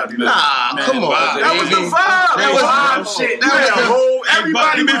everybody. Nah, come on. That was the vibe. That was shit. That was the whole.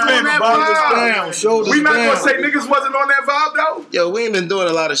 Everybody been on that vibe. We not gonna say niggas wasn't on that vibe though. Yo, we ain't been doing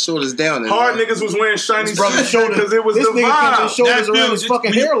a lot of shoulders down. Hard niggas was wearing shiny shoulders because it was the vibe. Shoulders around his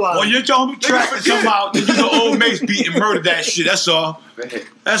fucking hairline. When your homie track come out, then you the old Mace beat and murder that shit. That's all.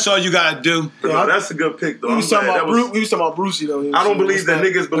 That's all you gotta do. No, that's a good pick though. We was talking about Brucey though. I don't believe that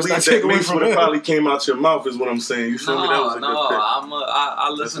niggas believe that Mace would have probably came out your mouth. Is what I'm saying. You feel me? That was a good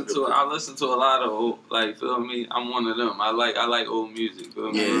pick. I listen to a lot of old, like, feel me. I'm one of them. I like old music.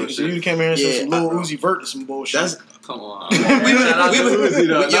 Feel me? Yeah, so you came here and said some Lil Uzi Vert or some bullshit. Come on. Shout out to Uzi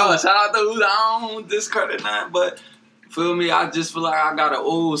though. Shout out to Uzi. I don't discredit that, but. Feel me? I just feel like I got an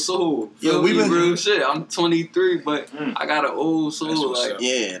old soul. Feel me? Real shit. I'm 23, but I got an old soul. Like,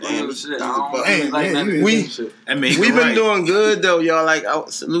 real shit. We've been doing good though, y'all. Like,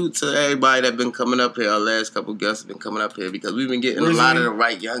 salute to everybody that been coming up here. Our last couple guests have been coming up here because we've been getting a lot of the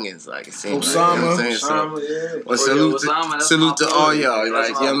right youngins. Like, it seems Osama, like, you know what I'm saying? So, salute to all y'all. Like,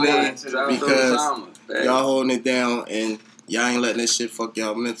 you know what I mean? Because y'all holding it down and y'all ain't letting this shit fuck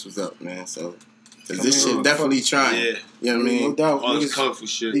y'all mentals up, man. So. Cause this shit definitely trying. Yeah. You know what I mean? No doubt. All this colorful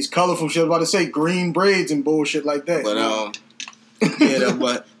shit. These colorful shit. I was about to say green braids and bullshit like that. But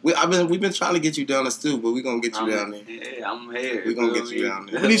but we've been trying to get you down the stool, but we gonna get you down there. Yeah, I'm here. We gonna get you down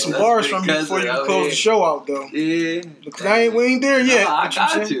there. We need some bars from you before you close the show out though. Yeah. We ain't there yet. No, I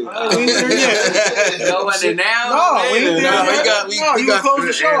got you. We ain't there yet. Go in there now. No, we ain't there yet. You gonna close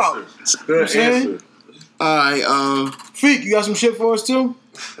the show out. Good answer. All right, Feek, you got some shit for us too?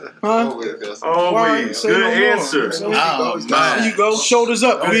 Huh? Always. Good answer. There you go. Shoulders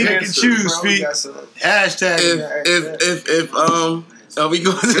up. Feek and choose, Feek. Hashtag. If are we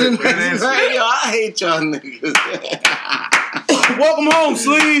going to the next? Yo, I hate y'all niggas. Welcome home,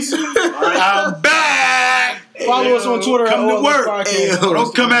 Sleaze. I'm back. Follow us on Twitter. Come to work.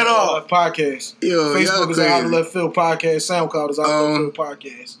 Don't come at all. Podcast. Facebook is Out of Left Field Podcast. SoundCloud is Out of Left Field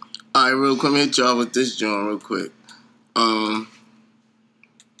Podcast. All right, real quick, hit y'all with this joint real quick.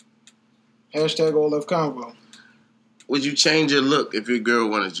 Hashtag All Left Convo. Would you change your look if your girl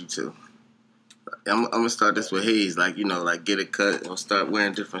wanted you to? I'm gonna start this with Hayes. Like, you know, like get a cut or start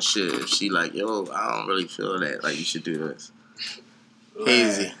wearing different shit. If she like, yo, I don't really feel that. Like, you should do this.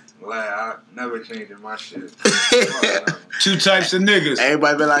 Hazy. I never changing my shit. Two types of niggas.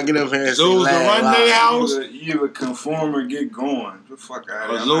 Everybody been like, get up here and say, those that run their house. You either conform or get going. The fuck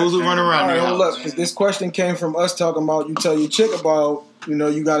out of here. Those who run around their house. Hold up, because this question came from us talking about you tell your chick about, you know,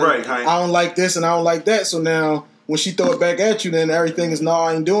 you gotta, I don't like this and I don't like that. So now, when she throw it back at you, then everything is, no,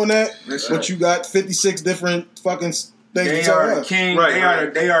 I ain't doing that. But you got 56 different fucking things they to are tell the king.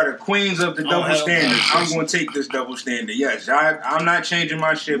 They are the queens of the double standard. I'm going to take this double standard. Yes, I'm not changing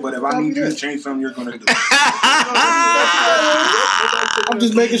my shit, but if I need you to change something, you're going to do it. I'm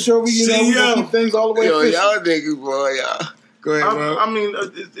just making sure we keep things all the way official. Y'all niggas, boy, y'all. Go ahead, bro. I mean,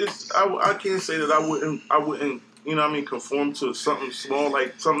 I can't say that I wouldn't, you know what I mean, conform to something small,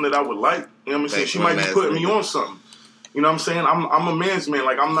 like something that I would like. You know what I'm saying? She might be putting me on something. You know what I'm saying? I'm a man's man.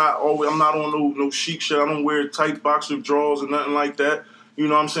 Like, I'm not on no chic shit. I don't wear tight boxer drawers or nothing like that. You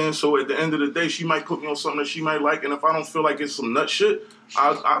know what I'm saying? So at the end of the day, she might put me on something that she might like, and if I don't feel like it's some nut shit,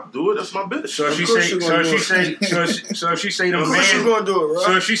 I'll do it. That's my bitch. So if she say them Vans, so if she say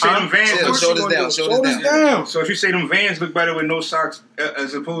them Vans, shoulders down. So if you say them Vans look better with no socks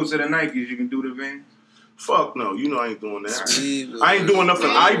as opposed to the Nikes, you can do the Vans. Fuck no, you know I ain't doing that. I ain't doing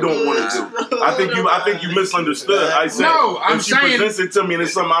nothing I don't want to do. I think you misunderstood. I said if she presents it to me and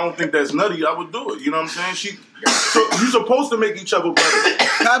it's something I don't think that's nutty, I would do it. You know what I'm saying? You're supposed to make each other better.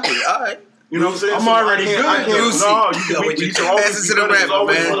 Copy, all right. You know what I'm saying? I'm already good. You can always pass it to the rapper,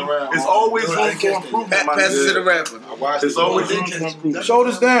 man. It's always room for improvement. Pass it to the rapper. It's always room for improvement.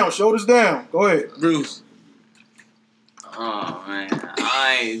 Shoulders down. Go ahead, Bruce. Oh man,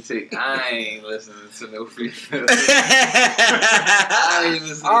 I ain't listening to no female.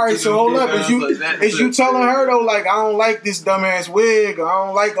 All right, so hold up. Is you telling her though, like, I don't like this dumbass wig, or I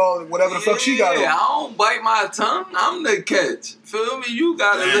don't like all whatever the fuck she got on? Yeah, I don't bite my tongue. I'm the catch. Feel me? You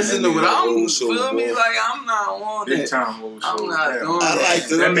gotta listen to what I'm. Feel me? Like I'm not on Big that. time old I'm soul. not doing I that. like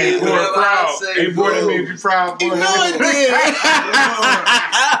That made boy proud. Hey boy, that made you proud, boy.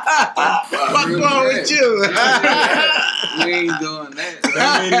 What's wrong with you? We ain't doing that.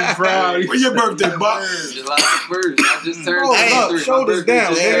 That made you proud. When's your birthday, Buck? July 1st. I just turned Hold 23. up, shoulders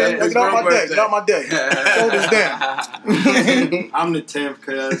down, nigga. Get out my day. Get out my day. Shoulders down. I'm the 10th,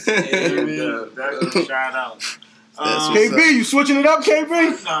 cuz. That's a shout out. KB, you switching it up,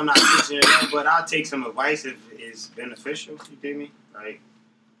 KB? No, I'm not switching it up, but I'll take some advice if it's beneficial. You dig me? Like,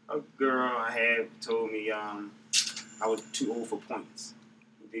 a girl I had told me I was too old for points.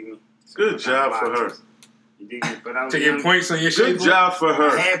 You dig me? So Good job for her. You dig me? But I was Taking points on your shit. Good job for her.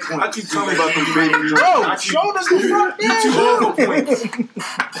 I had points. I keep telling about them baby Bro, shoulders the fuck You down. too old for points.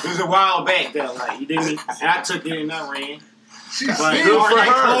 It was a while back though, like, you dig me? And I took it and I ran. But good or for like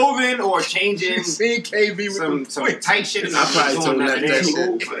her. clothing or changing Seen KB with some tight shit. And I probably doing told him nothing. that Too shit.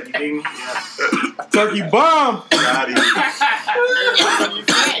 old for it, you dig me? Yeah. Turkey bomb.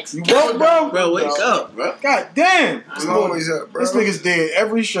 You woke, bro? Bro, wake up, bro. God damn. I'm always up, bro. This nigga's dead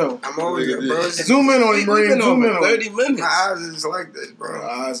every show. I'm always up, bro. Zoom in on him, We've Marine. been Zoom on in for on 30 him. minutes. My eyes is like this, bro.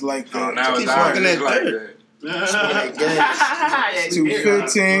 Eyes like Oh, that. now Keep it's fucking just that like dirt. that.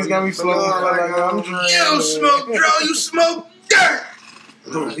 215's got me flowing like I'm dreaming. You don't smoke, bro. You smoke dirt.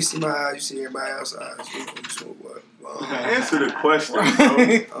 You see my eyes, you see everybody else's eyes. You smoke what? Well, Answer the question, bro.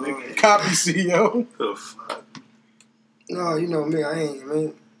 Copy, CEO. The fuck? no, you know me. I ain't,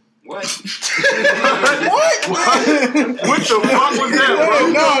 man. What? What? What the fuck was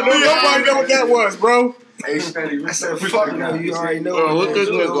that, No, nobody know what that was, bro. Hey, Steady, I said, fuck no, you already know. Bro, what it this is,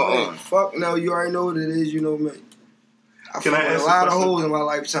 you nigga know on? me. Fuck no, you already know what it is. You know me. I Can I fuck with ask a a lot of question? hoes in my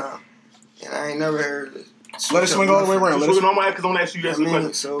lifetime, and I ain't never heard it. Let it swing all the way around. Just I'm gonna ask you guys a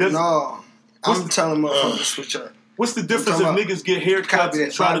question. So Does- no, I'm telling motherfuckers to switch up. What's the difference if talking niggas get haircuts Copy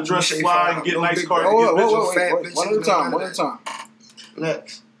and that. try to dress Shave fly five. and get No nice big cars? bro. and get bitches? Wait. One at a time. One at a time.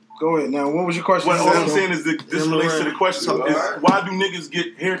 Next. Go ahead. Now, what was your question? What all I'm saying is that this relates to the question: So, is why do niggas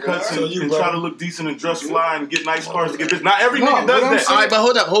get haircuts and try to look decent and dress fly and get nice cars to get bitches? Not every nigga does that. All right, but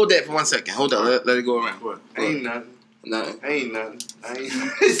hold that for 1 second. Hold up. Let it go around. What? Ain't nothing. Ain't nothing.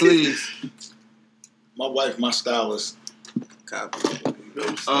 Please. My wife, my stylist. Copy.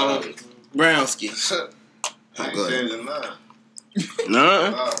 Brownski. I ain't Go ahead. saying nothing.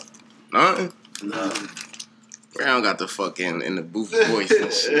 Nothing. Nothing. Brown got the fucking in the booth voice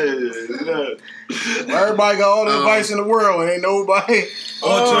and shit. Everybody got all the advice in the world, and ain't nobody.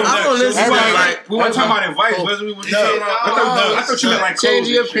 I'm gonna listen to Like, we weren't talking about advice, wasn't we? I thought you meant like change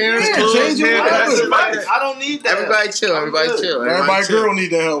your appearance, clothes, change your hair. appearance. That's I don't need that. Everybody chill. Everybody chill. Everybody girl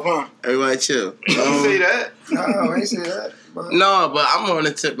need that help, huh? Everybody chill. Don't say that. No, I ain't say that. But No, but I'm on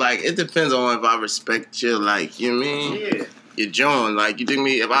the tip. Like, it depends on if I respect you. Like, you know what I mean? Yeah. You're John. Like, you dig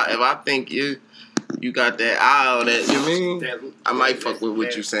me? If I think you got that eye, that you know what I mean? I might fuck with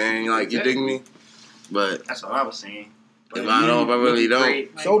what you saying. Like, you dig me? But That's all I was saying. if I don't, if I really don't,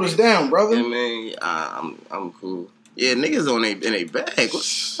 Shoulders down, brother. you know what I mean? I'm cool. Yeah, niggas in they bag.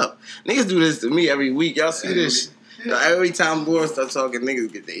 What's up? Niggas do this to me every week. Y'all see this? Every time boys start talking,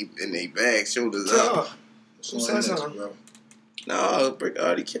 niggas get in they bag, shoulders up. who said something? No, Brick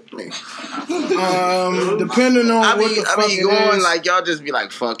already kicked me. Depending on I what the fuck be it going is, like y'all just be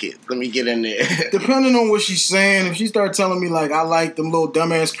like, fuck it, let me get in there. depending on what she's saying, if she start telling me like I like them little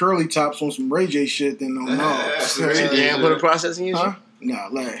dumbass curly tops on some Ray J shit, then no. You ain't put a process in your Huh? shit? Nah,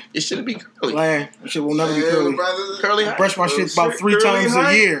 lad. It shouldn't be curly. Lad. That shit will never be curly. Curly. I brush my shit about 3 Curly times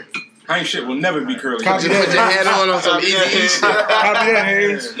height? a year. Hype shit will never be curly. Copy Just put your hand on some easy shit. Copy that,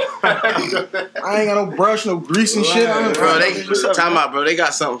 Hayes. I ain't got no brush, no grease and shit. Bro, time out, bro. They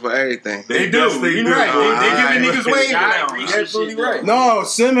got something for everything. They do. You right. They giving niggas waves now. You're absolutely right. No,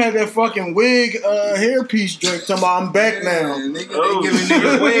 Sim had that fucking wig hairpiece joint. Talking about I'm back now. Nigga, they giving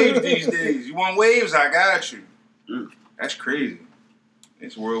niggas waves these days. You want waves? I got you. That's crazy.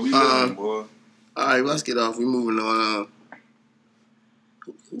 This world we live in, boy. All right, let's get off. We moving on.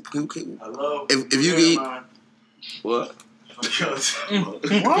 Hello. If you eat what? What?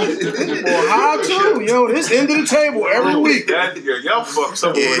 Well, how to? Yo, this end of the table every week. Y'all fuck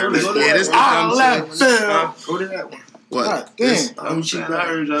some. Yeah, this I left. Go to that one. What? God damn. I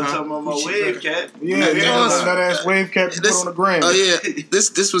heard y'all talking about my wave cat. Yeah, that ass wave cap you put on the gram. Oh yeah,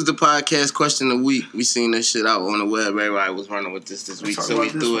 this was the podcast question of the week. We seen this shit out on the web. Everybody was running with this week, so we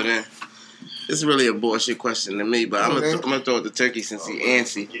threw it in. It's really a bullshit question to me, but I'm gonna throw it to Turkey since he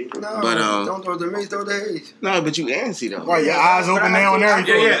antsy. No, but don't throw it to me. Throw it to Hayes. No, but you antsy though. Right, your eyes open now and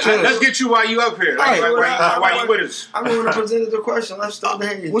everything. Yeah. Let's get you while you up here. Why you with us? I'm going to present the question. Let's throw it to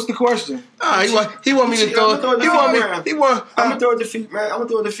Hayes. What's the question? He want me to throw. I'm gonna throw it to feet, man. I'm gonna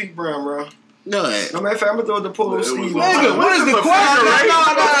throw it to feet, Brown, bro. Go ahead. No matter of fact, I'm gonna throw it to Polo Steve. Nigga, what is the question?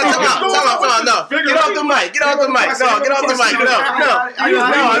 No. Get off the mic. Get off the mic. No. Get off the mic. No.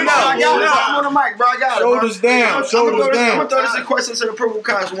 I'm on the mic, bro. I got it. Shoulders down. Shoulders I'm down. gonna throw this question to the Purple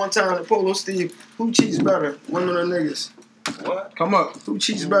Cops one time to Polo Steve. Who cheats better, women or niggas? What? Come up. Who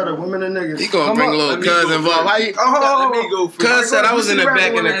cheats better, women or niggas? He gonna bring a little cuz involved. How you? Let me go. Cuz said I was in the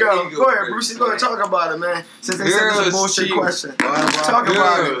back of the. Go ahead, Brucey. Go ahead, talk about it, man. Since they said it's a bullshit question. Talk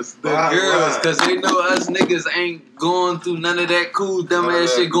about it. The girls, cause they know us niggas ain't going through none of that cool dumb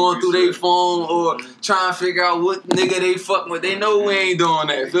ass shit, going through their phone or trying to figure out what nigga they fucking with. They know we ain't doing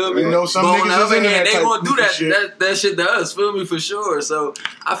that. Feel me? You know some but niggas on the other is in hand, that they gonna do type of that shit to us. Feel me? For sure. So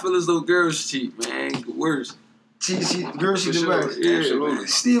I feel as though girls cheat, man. Worse. Girls cheat the best. Yeah, absolutely.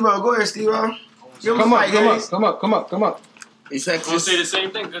 Steve-O, go ahead, Steve-O. Come up. They say the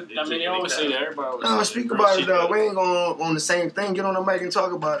same thing. I mean, they always say that. Everybody always No, speak about it, though. We ain't going on the same thing. Get on the mic and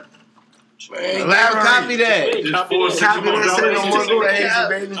talk about it. Man, copy that. Copy that. Say no more. Go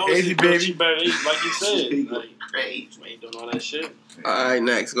ahead, Hazy baby. Like you said. Like, ain't doing all that shit. All right,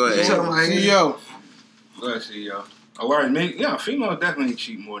 next. Go ahead. CEO. Go ahead, CEO. Oh, word, man. Yeah, females definitely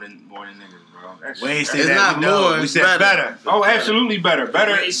cheat more than niggas, bro. We ain't say it's that. not more. We said better. Oh, absolutely better.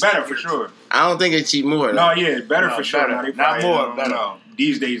 Better for sure. I don't think they cheat more. Though. No, yeah, better for sure. Better. Not more. Better. No.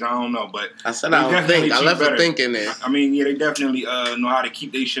 These days, I don't know, but I said I don't think. I left a thinking there. I mean, yeah, they definitely know how to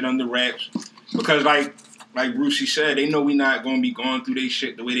keep their shit under wraps because, like Brucey said, they know we not gonna be going through their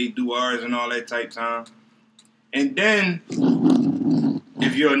shit the way they do ours and all that type time. And then,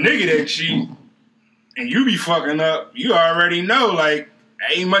 if you're a nigga that cheat and you be fucking up, you already know, like,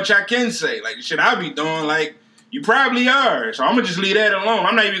 ain't much I can say. Like, the shit I be doing, like, you probably are. So I'm gonna just leave that alone.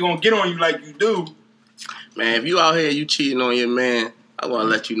 I'm not even gonna get on you like you do. Man, if you out here, you cheating on your man, I want to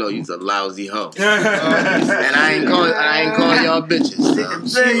let you know you's a lousy hoe. And I ain't calling y'all bitches.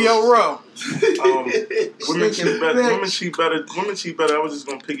 So. CEO Row. Women cheat better. Women cheat better. I was just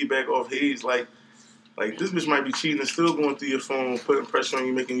gonna piggyback off Hayes. Like this bitch might be cheating and still going through your phone, putting pressure on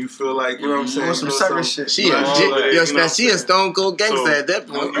you, making you feel like, you know what I'm saying? Some sucker shit. She a stone cold gangster at that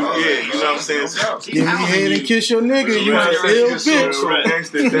point. Yeah, you know what I'm saying? Give me head and kiss your nigga. You a real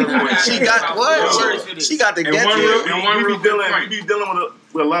bitch. She got what? She got the get you be dealing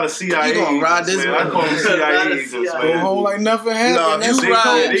with a lot of CIA agents, gonna ride this man. I call them CIA agents, man. Go home like nothing happened.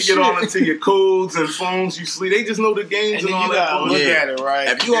 They get all into your codes and phones you sleep. They just know the games and all that. Look at it, right?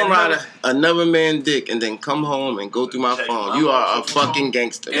 If you gonna ride another man's dick and then come home and go through my phone, you are a fucking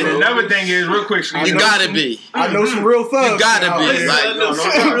gangster. And another thing is, real quick, you gotta be. I know some real thugs. You gotta be. Like,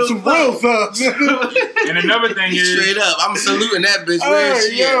 some real thugs. And another thing is, straight up, I'm saluting that bitch. Where is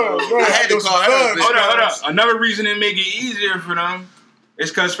she at? I had to call her. Hold up. Another reason it make it easier for them. It's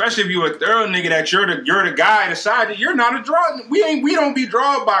because especially if you a thorough nigga that you're the guy decided you're not a draw. We don't be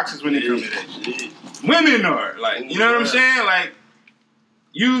draw boxes when it comes to that shit. Women are like, you know what I'm saying? Like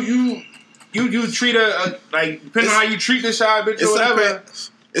you treat a like depending on how you treat this side bitch or whatever.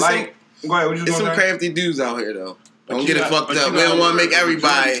 Go ahead. What you some crafty dudes out here though. Don't get it fucked up. We don't want to make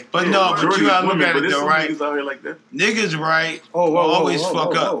everybody. But no, but you gotta look at it though, right? Niggas out here like that. Niggas, right? Always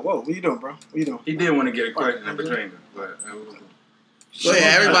fuck up. Whoa, what you doing, bro? What you doing? He did want to get a question in between them, but. Go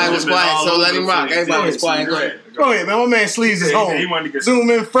ahead, everybody was quiet, so let him rock. Everybody was quiet. Go ahead, man. My man Sleeves is home. Zoom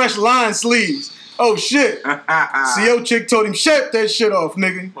in, fresh line sleeves. Oh shit. CO chick told him, shut that shit off,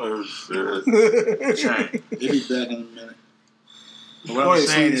 nigga. Oh shit. He'll be back in a minute. What I'm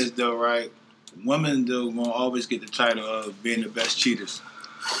saying is though, right? Women though gonna always get the title of being the best cheaters.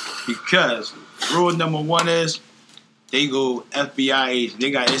 Because rule number one is they go FBI agent.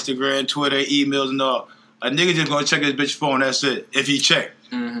 They got Instagram, Twitter, emails and all. A nigga just gonna check his bitch phone, that's it. If he check.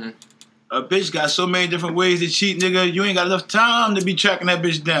 Mm-hmm. A bitch got so many different ways to cheat, nigga. You ain't got enough time to be tracking that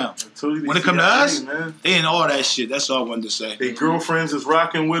bitch down. When it come to us, man, they ain't all that shit. That's all I wanted to say. They girlfriends is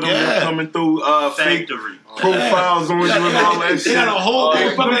rocking with them, coming through fake profiles on you and all that shit. They got a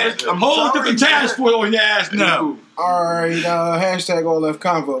whole different task force on your ass now. All right, hashtag all left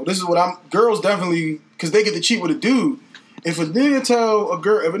convo. This is what girls definitely, because they get to cheat with a dude. If a nigga tell a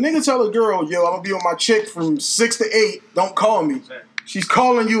girl, yo, I'm gonna be with my chick from 6 to 8, don't call me. She's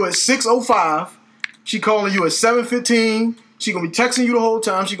calling you at 6:05. She calling you at 7:15. She gonna be texting you the whole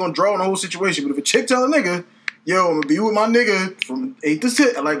time. She gonna draw on the whole situation. But if a chick tell a nigga, yo, I'm gonna be with my nigga from 8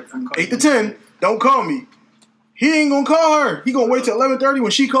 to 10, don't call me. He ain't gonna call her. He gonna wait till 11:30 when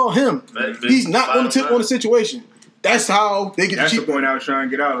she call him. He's not gonna tip on the situation. That's how they get That's the the point I was trying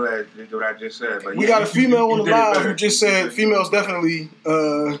to get out of that. What I just said. But we got a female on the live who just said females definitely,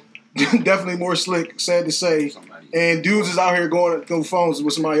 definitely more slick. Sad to say, and dudes is out here going through phones with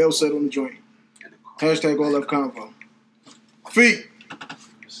what somebody else said on the joint. Hashtag all left convo. Feet.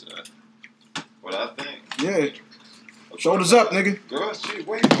 What I think. Yeah. Shoulders up, nigga. Girls cheat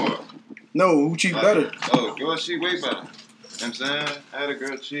way more. No, who cheat better? Oh, girls cheat way better. You know what I'm saying? I had a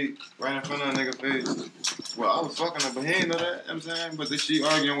girl cheat right in front of a nigga face. Well, I was fucking her, but he ain't know that. You know what I'm saying? But then she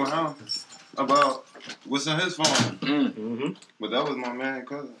arguing with him about what's on his phone. Mm-hmm. But that was my man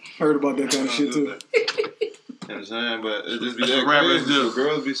cousin. Heard about that kind of shit too. You know what I'm saying? But it just be that rappers do.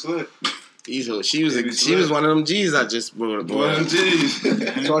 Girls be slick. She was one of them G's I just brought up. One of them G's.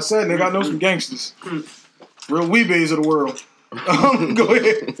 So I said, nigga, I know some gangsters. Real weebies of the world. Go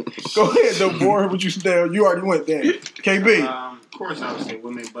ahead, though, boy. What you already went there. KB. Of course I would say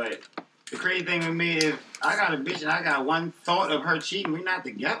women, but the crazy thing with me is I got a bitch and I got one thought of her cheating. We're not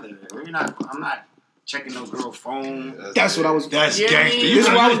together. I'm not checking no girl phone. That's what I was. That's Yeah, gangster. This is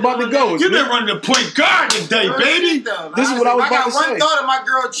where I was about to go. You've been running the point guard today, baby. This is what I was about to say. I got one thought of my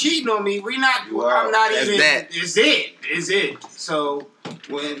girl cheating on me. I'm not That's even. that. It's it. So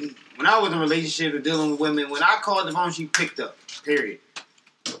when I was in a relationship and dealing with women, when I called the phone, she picked up. Period.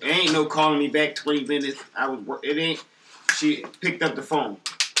 It ain't no calling me back 20 minutes. She picked up the phone.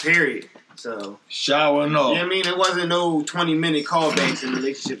 Period. So showering off. You know what I mean? It wasn't no 20-minute callbacks in the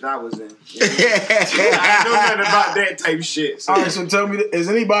relationships I was in. You know I know nothing about that type of shit. So. All right, so tell me, is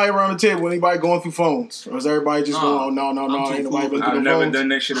anybody around the table, anybody going through phones? Or is everybody just going, no, ain't nobody been through the phones? I've never done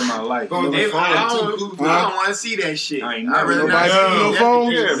that shit in my life. I don't want to see that shit. I ain't never really nobody been through no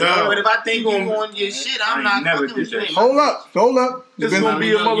phones? But if I think you on your shit, I'm not fucking with you. Hold up. It's gonna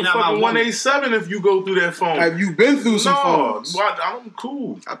be a motherfucking 187 if you go through that phone. Have you been through some phones? I'm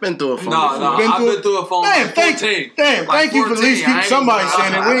cool. I've been through a phone. I've been through a phone. Thank you for at least keep somebody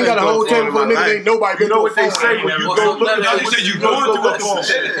saying it. We ain't got a whole table full of niggas. Ain't nobody been through a phone. You know what they say when you go look at it. You say you going through a phone.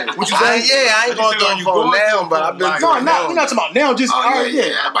 What you say? I ain't going through a phone now, but I've been through a phone. No, we're not talking about now. Just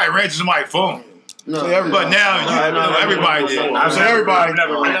everybody registers my phone. No, but now everybody did. I say everybody.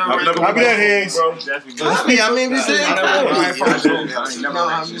 I'll be that Higgs. I mean, we said No,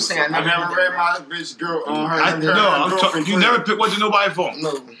 I'm just saying. I never read my bitch girl on her. I'm talking. You never picked what's in nobody's phone.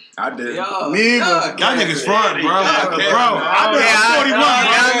 No. I did. Neither. Y'all niggas front, bro. I'm 41,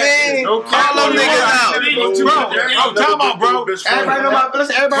 bro. Call them niggas out. Bro, tell me, bro. Everybody know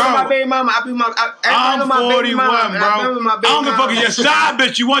my baby mama. I'm 41, bro. I don't give a fuck if your side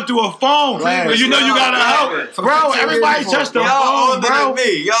bitch you went through a phone. You know you gotta help. Bro, everybody touched the phone, bro.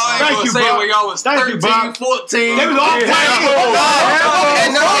 Thank you, bro. Y'all was 13, 14. They was all playing.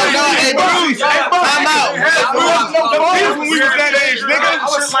 Hey, Bruce. I'm out. When we was that age,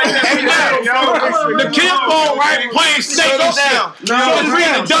 nigga. The kid phone, right? Playing Shoulders down.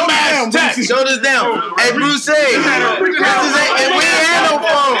 Dumbass text. Shoulders down. Hey, Bruce, and we ain't had no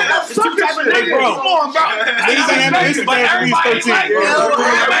phone. Hey, bro. Come on, bro. Niggas ain't had no Instagram when we was 13.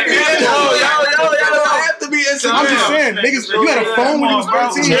 I'm just saying, niggas, you had a phone when you was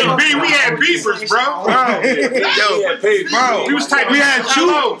 13. We had beepers, bro. We was tight. We had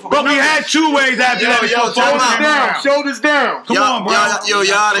two ways after that. Shoulders down. Come on, bro.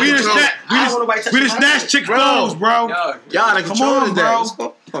 Y'all we just snatched chicks' phones, bro. Y'all the controllers,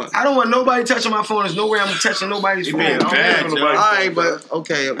 bro. I don't want nobody touching my phone. There's no way I'm touching nobody's phone. All right, but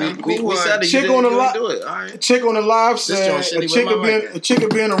okay, we said it. Chick on the live. Chick on the live said a chick could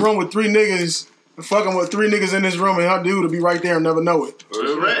be in a room with 3 niggas. Fucking with 3 niggas in this room and her dude will be right there and never know it.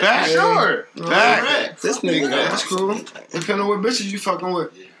 That's sure. This nigga, that's cool. Depending on what bitches you fucking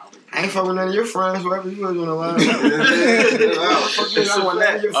with. I ain't fucking with none of your friends, whoever you was on the line.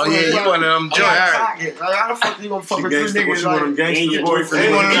 Oh yeah, you one of them joints. How the fuck you gonna fuck with 3 niggas? One of them gangsters. You one of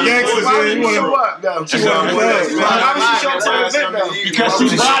them gangsters. Because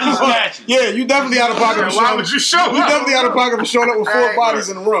she's body snatching. Yeah, you definitely out of pocket for showing. Why would you show up? You definitely out of pocket for showing up with 4 bodies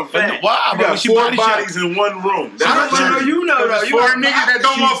in the room. Why? You got 4 bodies in one room. You know though. You are niggas that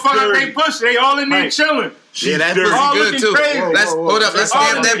don't want to fuck up they pussy. They all in there chilling. Yeah, that pussy good too. Hold up, let's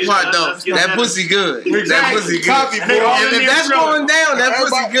stamp that part though. That pussy good. That pussy good. Copy, boy. If that's going down, that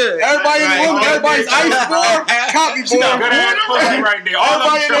pussy good. Everybody in the room, everybody's ice for. Copy, boy. Right there.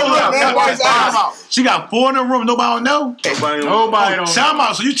 Everybody in the room, everybody's ice. She got 4 in the room. Nobody don't know. Nobody don't. Time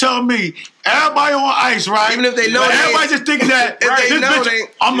out. So you telling me everybody on ice, right? Even if they know, everybody just thinking that this bitch,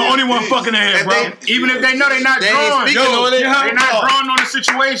 I'm the only one fucking in here, bro. Even if they know they not drawing, they not drawing on the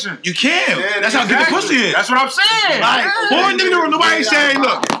situation. You can't. That's how good the pussy is. That's what I'm saying. Like 4 niggas in the room. Nobody saying,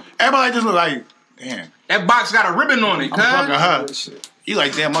 look. Everybody just look like, damn. That box got a ribbon on it, I'm fucking her. You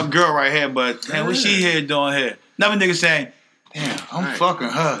like, damn, my girl right here, but damn, what she here doing here? Another nigga saying, damn, I'm fucking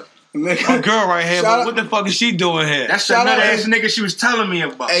her. My girl right here, but what the fuck is she doing here? That's the nut ass nigga she was telling me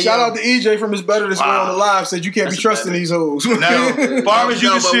about. Hey, shout out to EJ from His Better This Way on the live. Said you can't be trusting these hoes. No, far as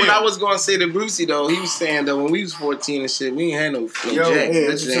you can see. But when I was going to say to Brucey though, he was saying that when we was 14 and shit, we ain't had no jack.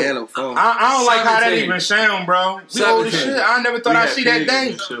 Bitches ain't had no phone. I don't like how that even sound, bro. We old as shit. I never thought I'd see that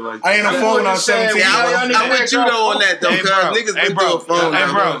day. I ain't no phone when I was 17. I'm with you though on that though, cause niggas been through a phone. Hey,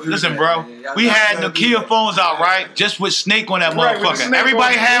 bro, listen, bro. We had Nokia phones out, right? Just with Snake on that motherfucker.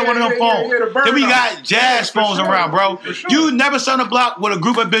 Everybody had one of them phones. Then we got jazz phones around, bro. You never saw on the block with a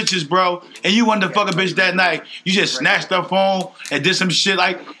group of bitches, bro, and you wanted to fuck a bitch that night. You just snatched her phone and did some shit.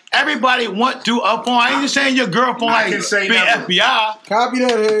 Like, everybody want to a phone. I ain't just saying your girl phone like being FBI. Copy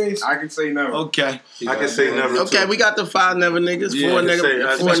that, Hayes. I can say never. Okay. I can say never. Okay, we got the 5 never niggas. 4 never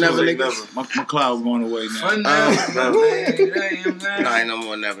niggas. My cloud going away now. No, ain't no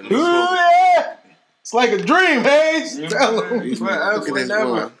more never niggas. Ooh, yeah. It's like a dream, Hayes. Look at this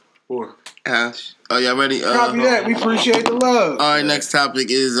boy. Oh, y'all ready? Copy that. We appreciate the love. All right, next topic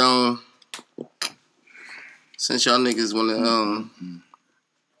is since y'all niggas wanna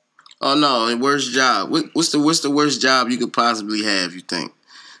oh no, worst job. What's the worst job you could possibly have? You think,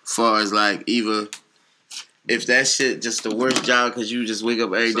 as far as like either if that shit just the worst job because you just wake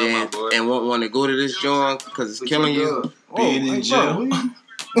up every day and won't want to go to this joint because it's killing you. Being in jail.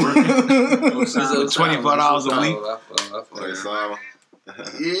 $25 a week.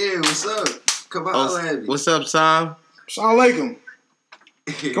 Yeah, what's up? Come on, at me. What's up, Sam? Salam alaikum.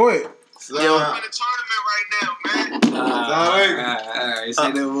 Go ahead. Yo. I'm in a tournament right now, man.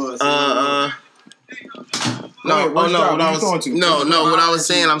 No. What I was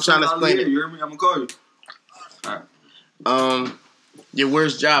saying, I'm trying to explain it. You hear me? I'm gonna call you. All right. Your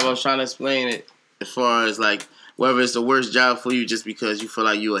worst job. I was trying to explain it as far as like whether it's the worst job for you just because you feel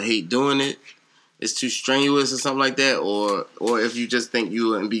like you will hate doing it, it's too strenuous or something like that, or if you just think you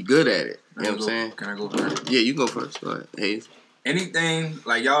wouldn't be good at it. You know what I'm saying? Can I go first? Yeah, you go first. Go ahead, Hayes. Anything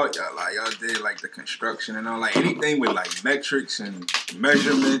like y'all did like the construction and all, like anything with like metrics and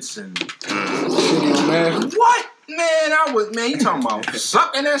measurements and what? Man, you talking about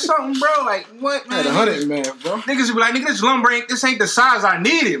sucking or something, bro? Like what, man? 100, man, bro. Niggas be like, nigga, this lumber this ain't the size I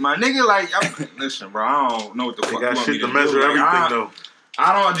needed, my nigga. Like, listen, bro, I don't know what the fuck. Got you shit to want me measure do. everything though.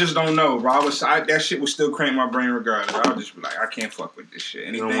 I just don't know, bro. That shit would still crank my brain regardless. I'll just be like, I can't fuck with this shit.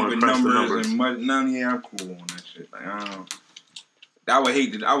 Anything with numbers and none, yeah, I'm cool on that shit. Like, I don't. I would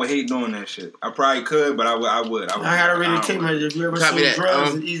hate doing that shit. I probably could, but I would. I gotta read the tape measure. If you ever sold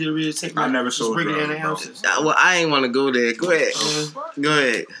drugs, it's easy to read the tape measure. I never sold drugs. Break it in the houses. Well, I ain't want to go there. Go ahead. Go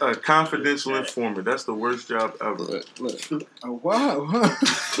ahead. A confidential informant. That's the worst job ever. Oh, wow.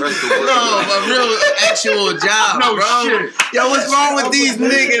 That's the worst no, but real actual job, no bro. Shit. Yo, what's wrong with these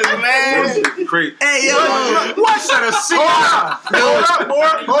niggas, man? Great. Hey, yo. What's that a CI? Hold up, boy.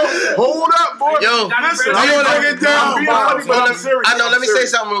 Hold up, boy. Yo, listen, I'm gonna break it down. I know. Let me say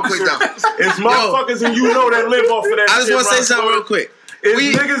something real quick, though. It's motherfuckers and you know that live off of that shit. I just want to say something real quick.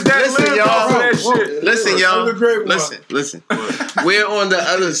 It's niggas that live off of that shit. Listen, y'all. Listen. We're on the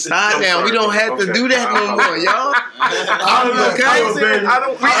other side now. We don't have to do that no more, y'all.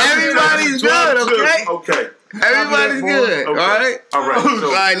 Everybody's good, okay? Okay. Everybody's good, all right? All right.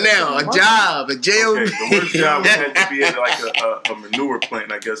 So, right now, a job, a job. Okay, the worst job had to be at like a manure plant,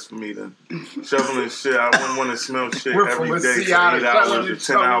 I guess, for me. Then shoveling shit, I wouldn't want to smell shit every day for 8 hours or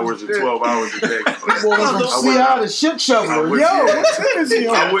 10 hours or 12 hours a day. From CI to shit shoveler. Yo,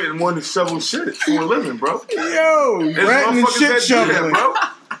 I wouldn't want to shovel shit for a living, bro. Yo, ratting and shit shoveling, bro.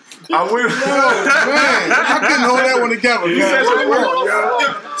 I wouldn't. Man, I couldn't hold that one together.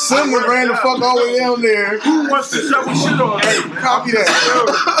 Someone ran the fuck all the way down there. Who wants to shovel shit all day? Copy that.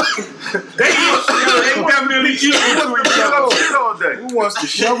 They definitely eat shit all day. Who wants to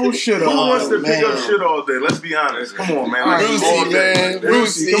shovel shit all day? Who wants to pick up shit all day? Let's be honest. Come on, man.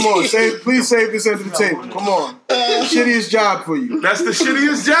 Brucey, come on. Please save this under the table. Come on. Shittiest job for you. That's the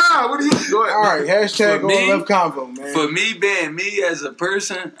shittiest job. What do you do? All right, hashtag on left convo, man. For me, being me as a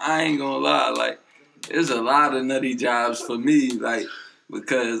person, I ain't gonna lie. Like, there's a lot of nutty jobs for me, like,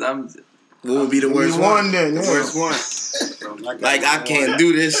 because I'm. What would be the worst one? Then, the worst one. Like, I can't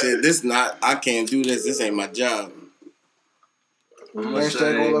do this shit. I can't do this. This ain't my job.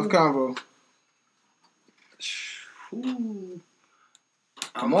 Hashtag on left convo.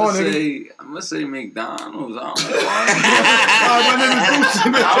 I'm gonna say McDonald's. I don't know.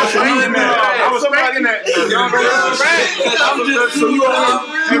 I was thinking that.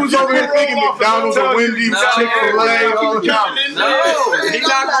 You was over here thinking McDonald's or Wendy's, Chick-fil-A, all the time. No, he's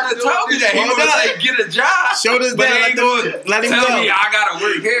not gonna tell me that. He gonna say get a job. Shoulders but down. he ain't gonna Let him tell go. me I gotta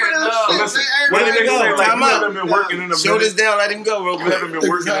work here. No. Listen, Let him go. Time out. been working in a Shoulders minute. down. Let him go, real You quick. haven't been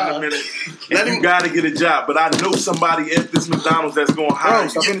working in a minute. You gotta get a job. But I know somebody at this McDonald's that's gonna hire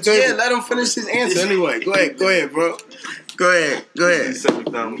you. Yeah, let him finish his answer anyway. Go ahead, bro. Go ahead.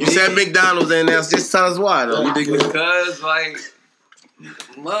 You said McDonald's and now just tell us why though. Because like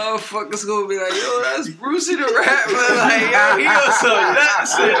motherfuckers gonna be like, yo, that's Brucey the rapper. Like, yo, he on some nut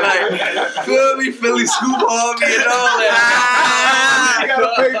shit. Like, feel me, Philly scoop on me and all that. You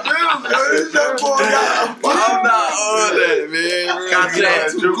gotta pay bills, I'm not on that, man. Copy that.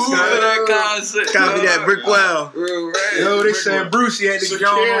 Too cool for that kind of shit. Copy that. Brickwell. Yo, they saying Brucey had to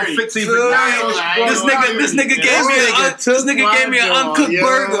go on 15 This nigga gave me an uncooked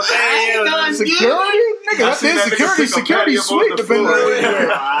burger. Security? Nigga, that's insecurity. Security sweet depending on where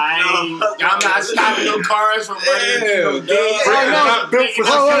you're at. I'm not stopping no cars from running into no gates.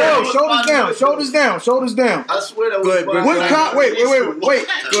 Shoulders down. I swear that was Wait.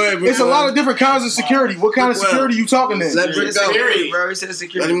 Go ahead. It's a lot of different kinds of security. What kind of security you talking then? Let Brick go. Bro, he said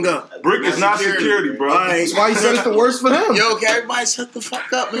security. Let him go. Brick is not security, bro. That's why he said it's the worst for them. Yo, can everybody shut the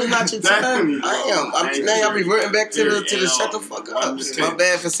fuck up? It's not your time. Now y'all reverting back to the shut the fuck up. My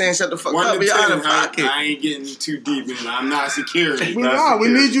bad for saying shut the fuck up. But y'all out of pocket. I ain't getting too deep in it. I'm not security. We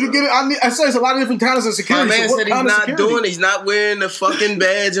need you to get it. I say it's a lot of different kinds of security. My man said he's not doing it. He's not wearing the fucking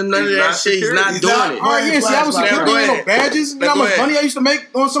badge and none of that shit. He's not doing it. All right, see, I was security with no badges. You know how much money I used to make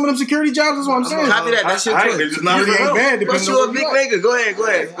on some of them security jobs? That's what I'm saying. Copy that. That shit really ain't bad. But you a big nigga. Go ahead.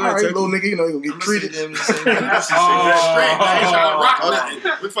 All right, little nigga, you know you gonna get treated.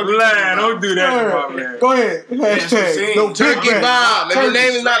 Lad, don't do that, man. Go ahead. Hashtag no Turkey Bomb. If your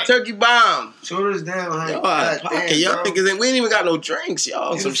name is not Turkey Bomb. Shoulders down, honey. Y'all niggas, we ain't even got no drinks,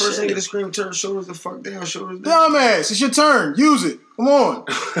 y'all. The first thing to scream, turn shoulders the fuck down, shoulders down. Dumbass, it's your turn. Use it. Come on.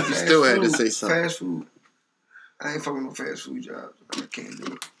 You still had to say something. Fast food. I ain't fucking no fast food jobs. I can't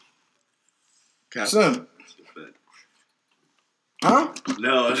do it. Son. Huh?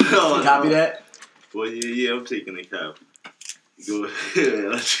 No. Copy that? Well, yeah, I'm taking a copy. Go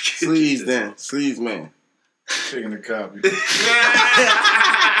ahead. Sleeves, man. Taking a copy. Time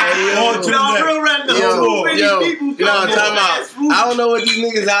out. I don't know what these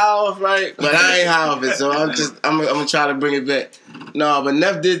niggas high off, right? But I ain't high off it, so I'm gonna try to bring it back. No, but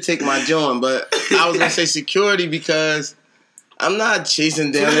Neff did take my joint, but I was gonna say security because I'm not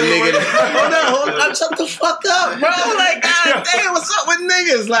chasing down the nigga. Hold on. Shut the fuck up, bro. Like, god damn, what's up with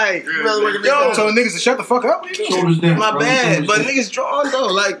niggas? Like, yo, telling niggas to shut the fuck up. My bad, but niggas drawn though.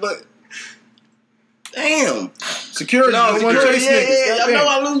 Like, but damn, security. No, security. Yeah. Y'all know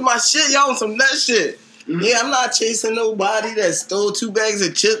I lose my shit. Y'all on some nut shit. Yeah, I'm not chasing nobody that stole 2 bags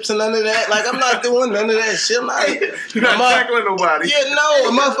of chips and none of that. Like, I'm not doing none of that shit. You're not tackling nobody. Yeah, no.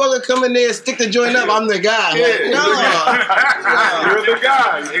 A motherfucker come in there and stick the joint up. I'm the guy. Like, no. You're the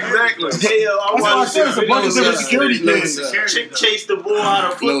guy. Exactly. Hell, I want to a bunch of different security things. Chick chased the bull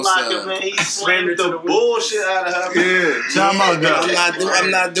out of Foot Locker, man. He slammed the bullshit out of her. Yeah. Time out, I'm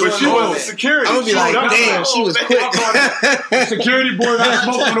not doing But she all was that. security. I'm gonna be like, damn, she was quick. Security boy got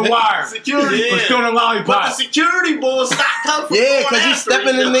smoked on the wire. Security. But still in a lollipop. But the security boy stopped her from Yeah, because you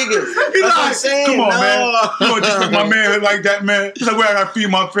stepping in niggas. That's what I'm saying. Come on, no. man. You want to disrespect my man like that, man? He's like, where I gotta feed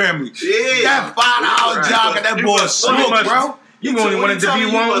my family. Yeah. That $5 job at that boy smoke, bro. You only wanted to be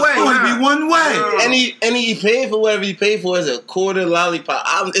one way. You want to be one way. And he paid for whatever he paid for as a quarter lollipop.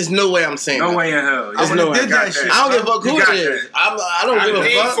 There's no way I'm saying No that. way in hell. There's no way. Did that shit. I don't give a fuck who it is. I don't give a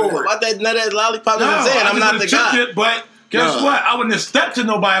fuck about that nut ass lollipop. No, I'm saying I'm not the guy. It, but guess what? I wouldn't have stepped to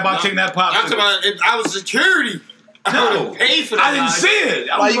nobody about taking that pop. I'm talking about if I was security. No, paid for that. I didn't see it.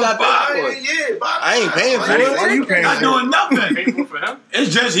 Why you got paid for it? I ain't paying for it. Why you paying Not for it? doing nothing.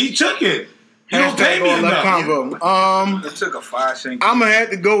 It's just he took it. You don't pay me enough. Convo. It took a 5 cent. I'm gonna have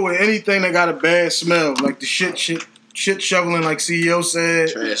to go with anything that got a bad smell, like the shit shoveling, like CEO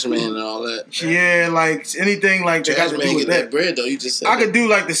said. Trash man and all that. Yeah, like anything like that got Trash to do man with get that. that bread though. You just said I could do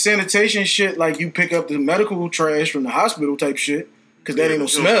like the sanitation shit, like you pick up the medical trash from the hospital type shit, because that ain't no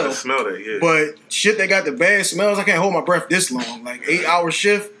smell. Smell that, yeah. But shit that got the bad smells, I can't hold my breath this long. Like 8-hour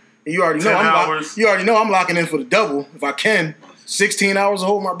shift, and you already know 10 hours. You already know I'm locking in for the double if I can. 16 hours to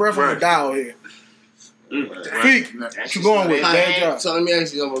hold my breath, I'm gonna die out here. Feek, what you going with? Bad job. So let me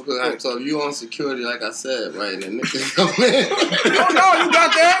ask you something real quick. So you on security, like I said, right? And niggas come in. Oh no, you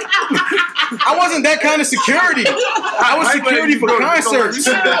got that. I wasn't that kind of security. I was security for concerts.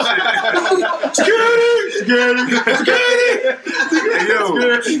 Hey, yo,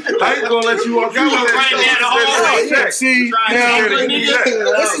 I ain't gonna let you walk out with that. See, now,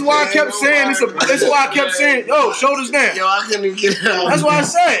 this is why I kept saying, this is why I kept saying, yo, shoulders down. Yo, I couldn't even get it out. That's why I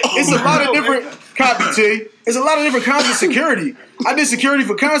said, it's a lot of different, copy T, it's a lot of different kinds of security. I did security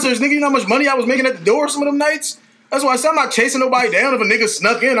for concerts, nigga, you know how much money I was making at the door some of them nights? That's why I said I'm not chasing nobody down. If a nigga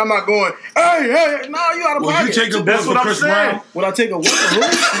snuck in, I'm not going, hey, nah, you out of pocket. You take a that's what I'm saying. Would I take a what?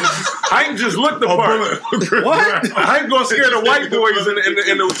 I ain't just look the part. What? I ain't gonna scare the white boys and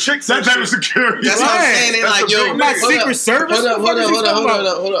the chicks. That type of security. That's what I'm saying. They like, yo, I'm not Secret Service. Hold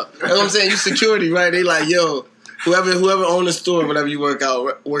up. That's what I'm saying. You security, right? They like, yo, whoever own the store, whatever you work at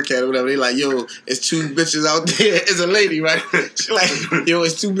or whatever, they like, yo, it's two bitches out there. It's a lady, right? She like, yo,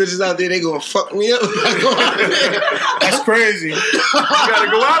 it's two bitches out there. They gonna fuck me up. That's crazy. You gotta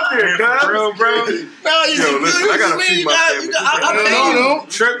go out there, cuz. Bro. No, listen, I gotta feed my family. No.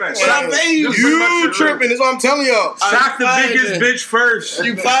 Tripping. You tripping is what I'm telling y'all. Shock the biggest bitch first.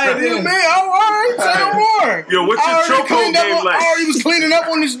 You fired him. Man, all right. Say no more. Yo, what's your chokehold game like? I already was cleaning up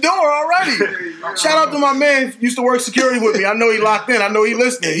on this door already. Shout out to my man. Used to work security with me. I know he locked in. I know he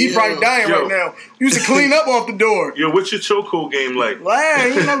listening. He probably dying right now. Used to clean up off the door. Yo, what's your chokehold game like?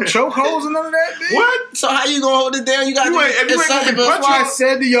 Ain't no chokeholds and none of that, bitch. What? So how you gonna hold it down? You got that's why I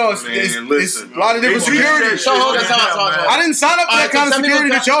said to y'all, it's a lot of different security. So hold on. I didn't sign up for that kind of security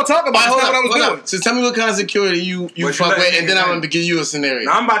that y'all talk about. That's not what I was doing. So tell me what kind of security you fuck with, and then I'm gonna give you a scenario.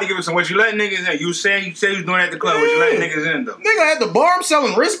 Now I'm about to give it some. What you let niggas in? You say you was doing at the club. What you let niggas in though? Nigga at the bar, I'm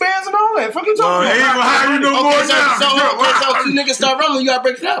selling wristbands and all that. Fucking talking about. Ain't gonna hire you no more now. So if niggas start rumbling, you gotta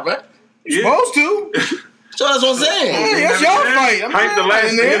break it up, right? You're supposed to. So that's what I'm saying. Hey, that's your fight. I'm the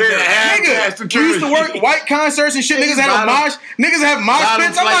last nigga, we used to work white concerts and shit. Niggas have mosh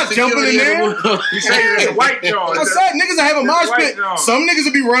pits. I'm not jumping in there. You say it's a white joint. I said niggas have a mosh pit. Some niggas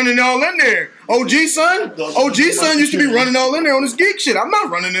will be running all in there. OG son used to be running all in there on this geek shit. I'm not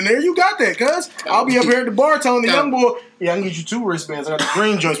running in there. You got that, cuz. I'll be up here at the bar telling the young boy, yeah, I can get you 2 wristbands. I got the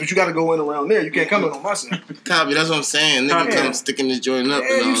green joints, but you got to go in around there. You can't come in on my side. Copy, that's what I'm saying. Nigga come sticking this joint up.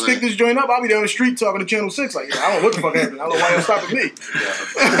 Yeah, you stick this joint up, I'll be down the street talking to Channel 6. Like, I don't know what the fuck happened. I don't know why y'all stopping me.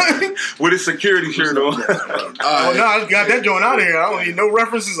 With his security shirt on. Oh, no, I got that joint out of here. I don't need no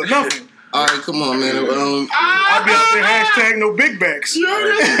references or nothing. All right, come on, man. I'll be out there hashtag no big backs. Ain't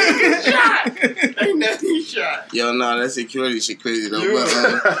nothing shot. Yo, nah, that security shit crazy though. But,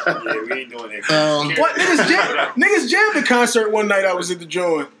 yeah, we ain't doing that. What niggas jammed the concert one night I was at the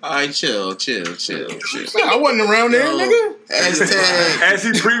joint. All right, chill. I wasn't around there, nigga. As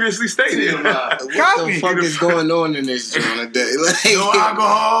he previously stated. What the fuck is going on in this joint today? Like, no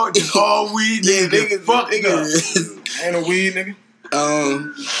alcohol, just all weed. Yeah, niggas. Ain't no weed, nigga.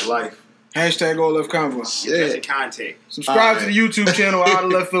 Life. Hashtag all left convo. Shit. Contact. Subscribe to the YouTube channel, Out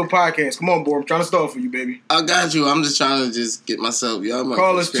of Left Field Podcast. Come on, boy. I'm trying to stall for you, baby. I got you. I'm just trying to get myself. Y'all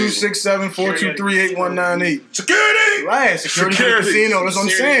call us 267-423-8198. Security! Right, security for the casino. That's what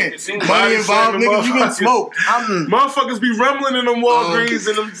I'm saying. Money involved, nigga. You getting smoked. Motherfuckers be rumbling in them Walgreens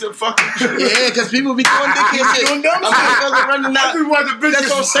and them fucking. Yeah, because people be doing dickhead shit. Doing dumb shit. Running out.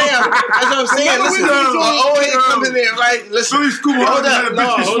 That's what I'm saying. Listen, old head come in there, right? Listen. Hold up.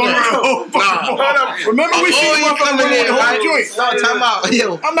 Remember we see you coming in, right? No, time out.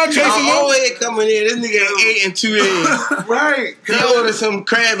 Yo, I'm not chasing you. Old head coming in. This nigga ate in 2 days. Right. He ordered some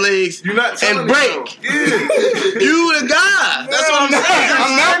crab legs and break. You the guy. That's what I'm saying.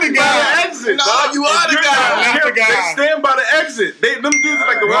 I'm not the guy. No, you are the guy. I'm not the guy. They stand by the exit. Them dudes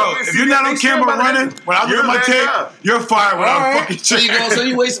like the Walgreens. If you're not on camera running, when I look at my tape, you're fired without fucking checking. So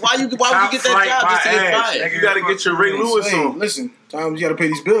you waste. Why would you get that job just to get fired? You gotta get your Ray Lewis on. Listen. Times you gotta pay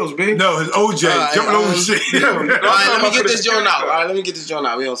these bills, big. No, it's OJ. Jumping over shit. All right, let me get this joint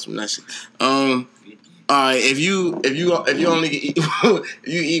out. We on some that shit. All right, if you only eat if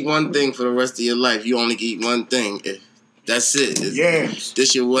you eat one thing for the rest of your life, you only can eat one thing. That's it.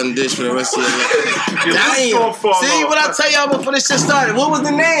 This your one dish for the rest of your life. Damn. See what I tell y'all before this shit started? What was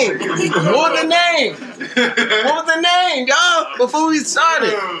the name? Y'all? Before we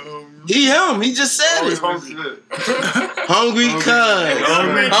started. He just said it. Hungry cuz.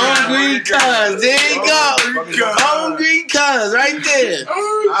 There you go. Hungry cuz, right there. I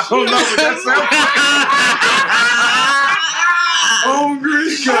don't know what that sounds. Hungry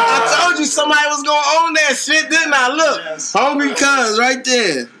cuz. I told you somebody was gonna own that shit, didn't I? Look, hungry cuz, right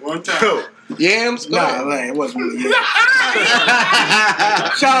there. One time. Yams? Nah, it wasn't really yams.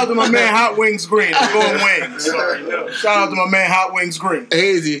 Shout out to my man Hot Wings Green. I'm going wings. Shout out to my man Hot Wings Green.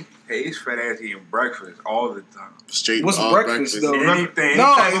 Hazy. Hey, his fat ass eating breakfast all the time. Straight. What's breakfast though? Anything.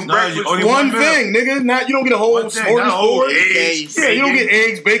 No, breakfast. only one thing, nigga. Not you don't get a whole smorgasbord. Eggs. Yeah, you don't get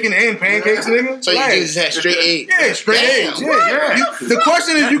eggs, bacon, and pancakes, nigga. So you just had straight eggs. Yeah, straight eggs. Yeah. The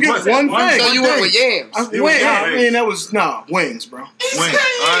question is, you get one thing. So you went with yams. I mean, that was wings, bro. Wings.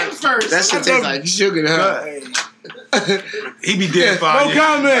 First. That shit tastes like sugar, huh? He be dead fine. No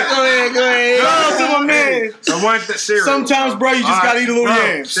comment. Go ahead. Shout out to my man. So I want the cereal. Sometimes, bro, you just gotta eat a little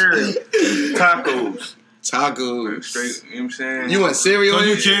yams. Cereal. Tacos. Straight, you know what I'm saying? You want cereal? So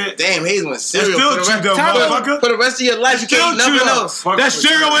you can't. Damn, Hayes want cereal. For the rest of your life, you can't eat nothing else. That's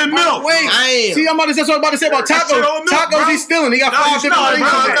cereal and milk. Wait, see, that's what I'm about to say about tacos. Tacos, he's stealing. He got 5 different things.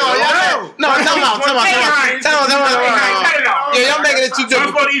 No, time out. Yeah, y'all making it too difficult. I'm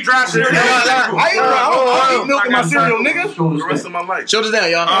supposed to eat dry cereal. I eat milk in my cereal, nigga. The rest of my life. Shoulders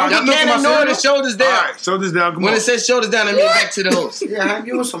down, y'all. Y'all can't ignore the shoulders down. All right, shoulders down. Come on. When it says shoulders down, I mean back to the host. Yeah, I'm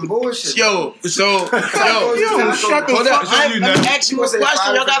doing some bullshit. Yo, Shut the hold up. fuck up. Let me ask you a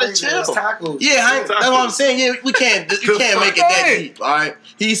question. Y'all gotta chill. Yeah, that's what I'm saying. Yeah, we can't make it that deep. All right.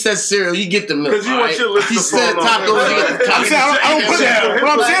 He says cereal, you get the milk. Because you want your lips He to said fall off. tacos, you get the tacos.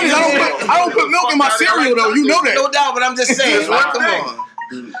 What I'm saying is I don't put milk in my cereal though. You know that. No doubt, but I'm just saying. Come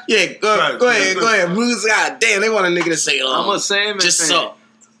on. Yeah, go ahead. Bruce, God damn, they want a nigga to say, I'm a salmon just fan. suck.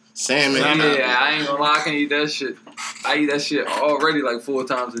 Salmon. Yeah, I ain't gonna lie, I can eat that shit. I eat that shit already like 4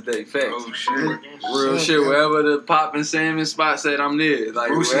 times a day. Facts. Oh shit. Real shit. Wherever the poppin' salmon spot said, I'm there. Like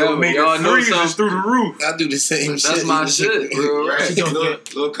wherever y'all know something through the roof. I do the same shit. That's my shit, bro. Right.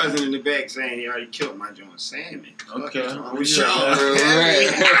 Little cousin in the back saying he already killed my joint salmon. Okay. We sure.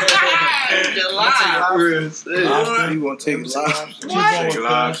 You gonna take lives?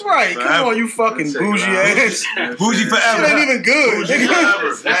 What? Right? Come on, you fucking bougie ass. Bougie forever. Shit ain't even good.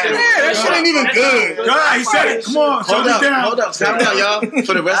 That shit ain't even good. God, he said it. Come on, Hold up, calm down, y'all.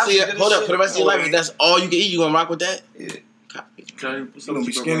 For the rest of your life, if that's all you can eat, you gonna rock with that? Yeah. You gonna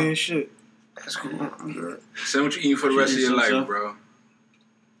be skinny and shit. That's cool. I'm good. Say what you eating for the rest of your life, bro.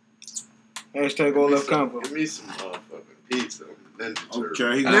 Hashtag all left combo. Give me some motherfucking pizza.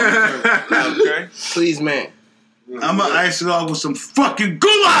 Okay. Okay. Please, man. I'm gonna ice it off with some fucking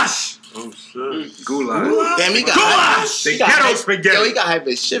goulash. Oh shit. Goulash. Damn, he got goulash. The ghetto spaghetti. Yo, he got hype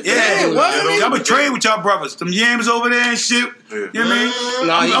as shit. Yeah, I'm gonna trade with y'all brothers. Some yams over there and shit. Yeah. You know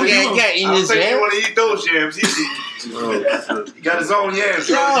what I mean? No, he can't eat his You yams. want to eat those yams? He got his own yams.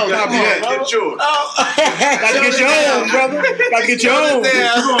 Yo, come on, Get yours. Gotta get your own, brother. Gotta get your own.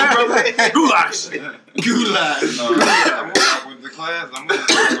 Come on, brother. Goulash. With the class, I'm gonna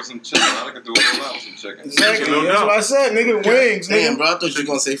go with some chicken. I could do a whole lot with some chicken. Exactly. That's what I said, nigga. Wings, Damn, nigga. bro, I thought you were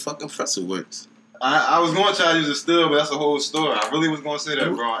gonna say fucking pretzel works. I was going to try to use it still, but that's a whole story. I really was going to say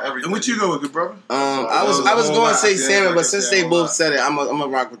that, bro. On everything. And what you go with, good brother? I was going to say salmon, but since they both said it, I'm gonna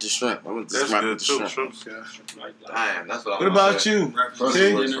rock with the shrimp. I'm gonna just That's rock good with the too. shrimp. Damn, that's what What about you?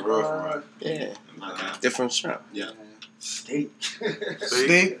 Yeah, different shrimp. Steak.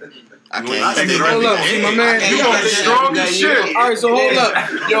 I Hold can't. up, see my man. You gonna be strong as shit. All right, so hold up.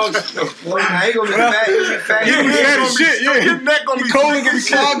 Yo, I ain't gonna be fat. You be fat. Yeah, he fat as shit. Yeah, Your neck gonna be colon gonna be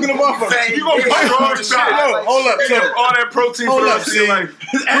clogged in the motherfucker. You gonna be strong as shit. No, hold up. So, All that protein for hold the up, rest of your see. life.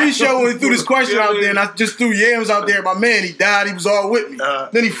 Pre-show when he threw this question out there, and I just threw yams out there. My man, he died. He was all with me.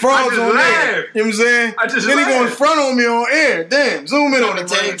 Then he froze on there. You know what I'm saying? Then he going front on me on air. Damn, zoom in on The it.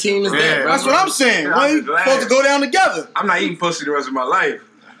 tag team is there, bro. That's what I'm saying. Why you supposed to go down together? I'm not eating pussy the rest of my life.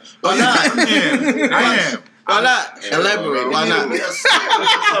 Why not? I am. Why not? Elaborate. Why not?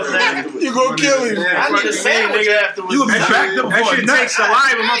 You gonna kill him. I need a sandwich afterwards. You gonna be backed up That for a shit nut. takes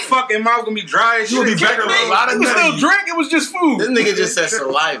saliva. My fucking mouth gonna be dry as You shit. gonna be backed up for a lot It of was still nutty. drink. It was just food. This nigga just said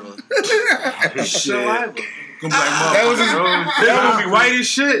saliva. Saliva. That was his. They gonna be white as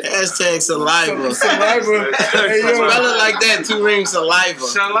shit. Hashtag saliva. Saliva. Hey, yo, Spell it like that. 2 rings saliva.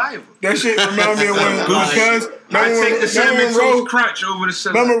 Saliva. that shit reminded me of when because I take the cinnamon Ro, toast crunch over the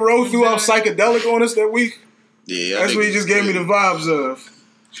saliva. remember Ro threw out psychedelic on us that week. Yeah, That's what he just gave me the vibes of.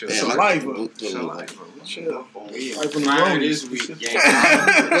 Damn, Saliva. Saliva. Chill. Right from the Fire road. this week, gang.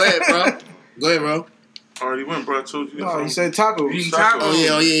 Go ahead, bro. Already went, bro. I told you. No, he said tacos. Eating tacos.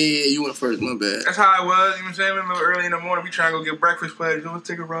 Oh yeah. You went first. My bad. That's how it was. You know what I'm saying? A little early in the morning, we trying to go get breakfast platters. Let's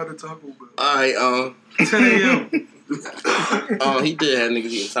take a ride to Taco Bell. All right. 10 a.m. He did have niggas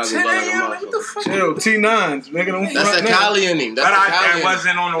eating Taco 10 Bell like a a.m. What the motherfucker. fuck? Chill. T9s. Making them That's front a now. Cali in him. That's But a I Cali in him.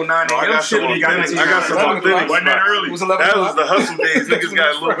 wasn't on no 9 I a.m. got shit some when you got authentic. the I got some authentic. Wasn't that early? It was 11 That was o'clock. the hustle days. Niggas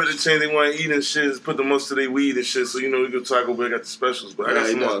got a little bit of change. They want to eat and shit. Just put the most of their weed and shit. So you know we go to Taco Bell. Got the specials, but I got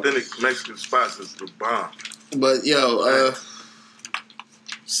Right, some no. authentic Mexican spots. That's the bomb. But yo,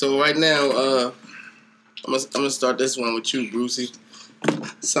 so right now, I'm gonna start this one with you, Brucey.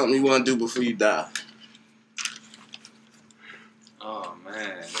 Something you want to do before you die. Oh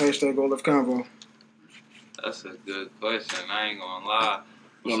man. Hashtag All Left Convo. That's a good question. I ain't gonna lie.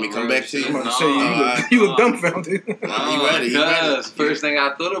 You want me to come back to you? I'm about to say, you look dumbfounded. You ready? Because first thing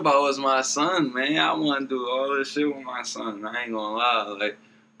I thought about was my son, man. I want to do all this shit with my son. I ain't gonna lie. Like,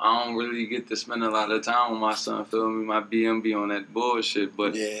 I don't really get to spend a lot of time with my son. Feel me? My BM be on that bullshit.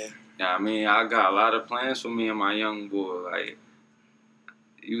 But, yeah, I mean, I got a lot of plans for me and my young boy. Like,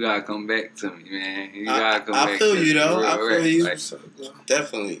 you gotta come back to me, man. You gotta come back to me. I feel you, though. I feel you. Like,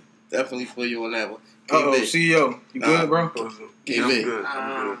 Definitely feel you on that one. CEO. You good, bro? Keep it.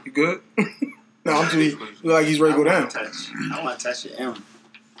 You good? No, I'm too. You look like he's ready to go down. I want to touch your M.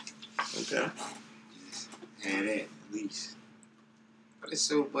 Okay. And that, at least. But it's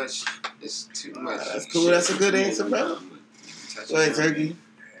so much. It's too much. That's cool. That's a good answer, bro. Go ahead, Turkey.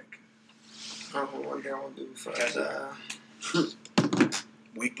 I don't know what I want to do before I die.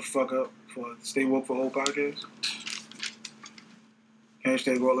 Wake the fuck up for Stay Woke for Old Podcast.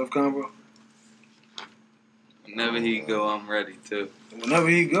 Hashtag All Left Convo. whenever he go, I'm ready too. Whenever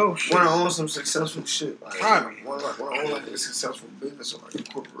he go, shit. Want to own some successful shit. Like, Probably. Want to own like a successful business or like a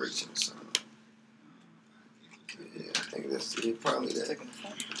corporation or something. Yeah, I think that's probably that.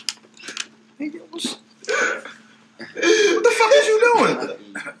 Nigga, what the fuck is you doing?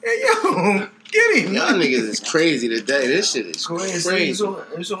 Hey, yo, get him. Y'all niggas is crazy today. This shit is crazy. Go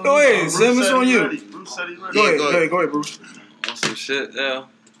ahead, Sim, it's on you. Go ahead, Bruce. Want some shit, yeah.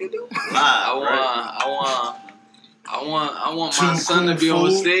 I want my son to be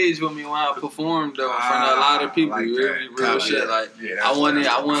on stage with me when I perform though, in front of a lot of people. Real shit. Like I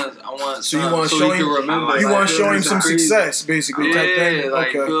want. So you want to show him? Remember, you want to show him some success, basically. Yeah, type thing?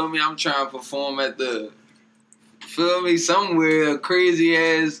 like Okay. feel me. I'm trying to perform at the, feel me, somewhere a crazy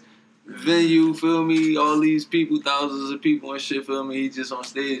ass venue. Feel me, all these people, thousands of people and shit. Feel me, he just on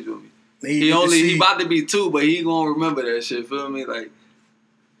stage with me. He about to be 2, but he gonna remember that shit. Feel me, like.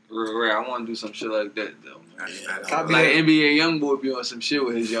 Real. I want to do some shit like that though. Yeah, like NBA YoungBoy be on some shit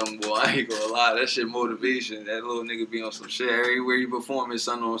with his young boy. I ain't gonna lie, that shit motivation. That little nigga be on some shit everywhere he perform. His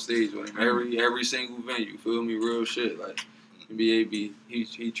son on stage with him. Every single venue. Feel me, real shit. Like NBA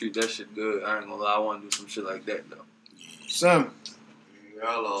he treat that shit good. I ain't gonna lie, I want to do some shit like that though. Sam,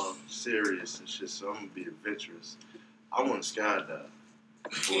 y'all all serious and shit, so I'm gonna be adventurous. I want to skydive.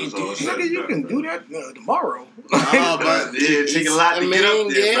 Nigga, you can do that tomorrow. Oh, but yeah, take a lot to get up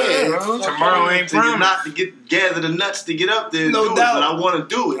there. Yeah. Tomorrow ain't promised. Not to gather the nuts to get up there. No doubt. But I want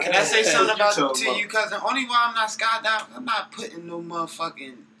to do it. Can I say something about to you, cousin? Only why I'm not skydiving, I'm not putting no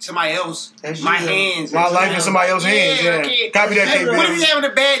motherfucking somebody else, my hands. My life in somebody else's hands, yeah. Copy that, hey, what if he's having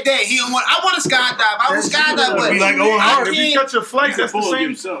a bad day? He don't want. I want to skydive. I will skydive, but be like Owen Hart. If you cut your flight, that's the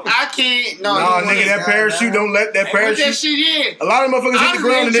same. I can't. No, nigga, that parachute don't let that parachute. That shit in. A lot of motherfuckers hit the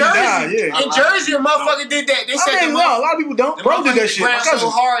ground and then die. Yeah. In Jersey, a motherfucker did that. They said no, a lot of people don't. Bro did that shit. My cousin so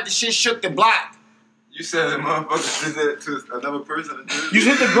hard, the shit shook the block. You said that motherfucker did that to another person. You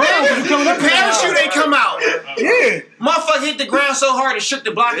hit the ground when you coming up. The parachute ain't come out. Yeah. Motherfucker hit the ground so hard it shook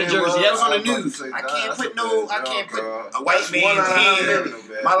the block in Jersey. That was on the news. I can't put a white man's hand,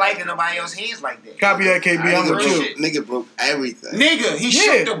 my life in nobody else's hands like that. Copy that, KB. I'm with you. Nigga broke everything. Nigga, he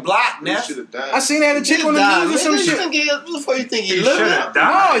shook the block, Neff. I seen that a chick on the news or some shit. Before you think he lived.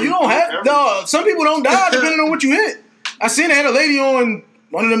 No, you don't have. No, some people don't die depending on what you hit. I seen I had a lady on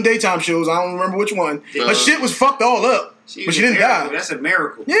one of them daytime shows. I don't remember which one. Her shit was fucked all up, but she didn't die. That's a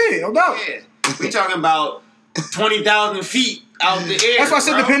miracle. Yeah, no doubt. Yeah. We talking about 20,000 feet out the air. That's why I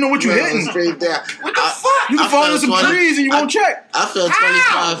said depending on what you're hitting. Straight down. What the fuck? You can fall in some trees and you won't check. I fell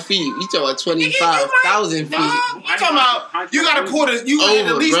 25 feet. You talking about 25,000 feet? No, you talking about you gotta pull the. You gotta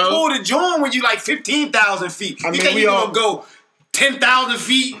at least pull the joint when you like 15,000 feet. You think you gonna go 10,000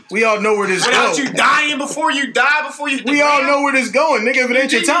 feet? We all know where this goes. Without you dying before you die, before you. We all know where this going, nigga. If it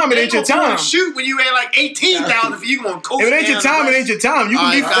ain't your time, it ain't your time. Shoot when you at like 18,000 feet, you gonna coast. If it ain't your time, it ain't your time. You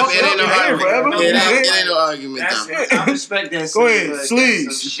can be fucked up in here forever. It ain't no argument. I respect that. Go ahead,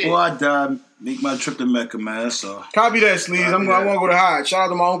 Sleeves. Before I die, make my trip to Mecca, man. That's all. Copy that, Sleeves. I want to go to Hyde. Shout out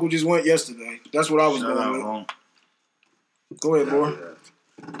to my uncle just went yesterday. That's what I was doing. Go ahead, boy.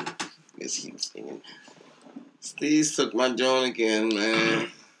 Yes, he was singing. Steve took my joint again, man.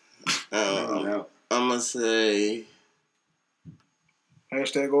 I'm gonna say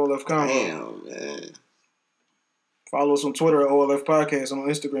hashtag OLF Convo. Damn, man. Follow us on Twitter at OLF Podcast and on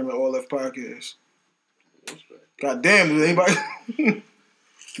Instagram at OLF Podcast. God damn, dude, anybody?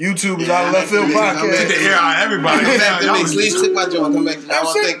 YouTube is Out of Left Field Podcast. Get the air out of everybody. Sleeve took my joint. Come back. That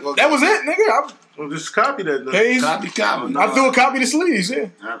was it, nigga. Well, just copy that. Copy. I threw a copy to Sleeves, yeah.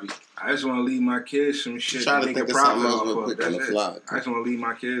 I just want to leave my kids some shit that they can profit off of. That's it. I just want to leave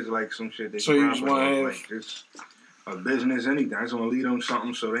my kids like some shit they can profit off. Like just a business, anything. I just want to leave them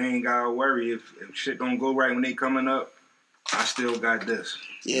something so they ain't gotta worry if shit don't go right when they coming up. I still got this.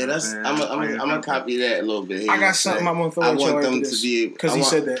 Yeah, that's. I'm gonna copy that a little bit. I got something I'm gonna throw at you. I want them to be because he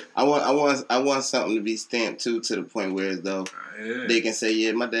said that. I want something to be stamped too, to the point where though they can say,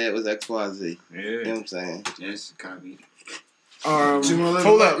 yeah, my dad was XYZ. Yeah, you know what I'm saying? Just copy.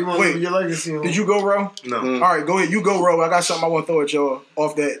 Hold up. Wait. Your legacy, did you go, Ro? No. All right, go ahead. You go, Ro. I got something I want to throw at y'all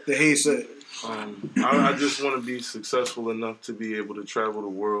off that the Hayes said. I just want to be successful enough to be able to travel the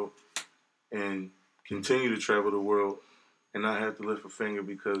world and continue to travel the world and not have to lift a finger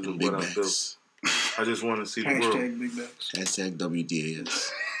because of what I built. I just want to see the world. Hashtag Big Bucks. Hashtag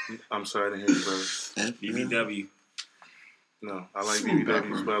WDAS. I'm sorry to hear you, brother. BBW. No, I like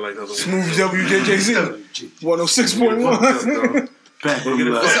BBWs, but I like other ones. Smooth WJJZ. 106.1.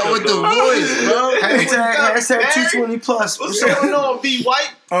 What's up with the voice, bro? Hashtag 220 plus. What's going on, B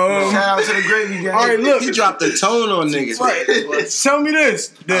White? Shout out to the Gravy Gang. All right, look. He dropped the tone on niggas. Right. Tell me this,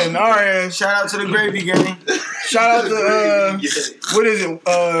 then. All right. Shout out to the Gravy Gang. Shout out to, what is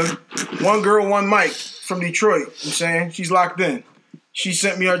it? One Girl, One Mic from Detroit. You know what I'm saying? She's locked in. She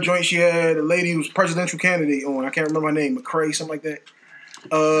sent me her joint. She had a lady who was presidential candidate on. I can't remember her name. McCrae, something like that.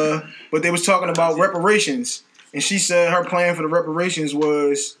 But they was talking about reparations. And she said her plan for the reparations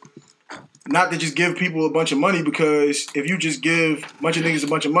was not to just give people a bunch of money, because if you just give a bunch of niggas a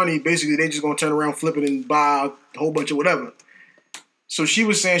bunch of money, basically they just gonna turn around, flip it, and buy a whole bunch of whatever. So she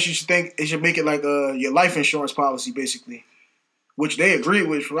was saying she should make it like your life insurance policy, basically. Which they agreed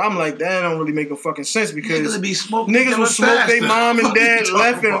with. I'm like, that don't really make no fucking sense, because niggas will smoke their mom and dad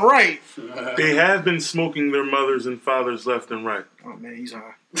left and right. They have been smoking their mothers and fathers left and right. Oh man, he's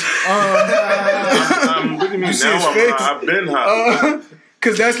high. Look at me now. I've been high.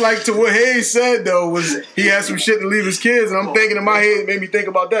 Cause that's like to what Hayes said though, was he had some shit to leave his kids, and I'm thinking in my head, it made me think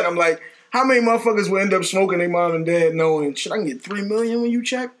about that. I'm like, how many motherfuckers will end up smoking their mom and dad knowing, shit, I can get $3 million when you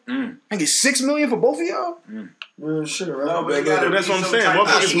check? I can get $6 million for both of y'all? Real shit, right? No, but that's what I'm saying.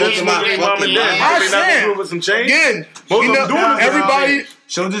 Motherfuckers smoking their mom and dad. They not gonna with some change. Again, most of them doing it. Everybody.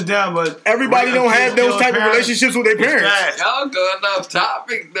 Show this down, but everybody don't have those type of relationships with their parents. Y'all going off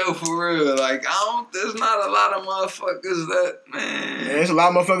topic though, for real. Like there's not a lot of motherfuckers that, man. There's a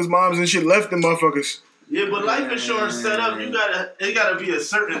lot of motherfuckers' moms and shit left them motherfuckers. Yeah, but life insurance set up, it gotta be a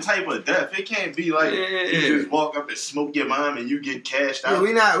certain type of death. It can't be like you just walk up and smoke your mom and you get cashed out. Yeah,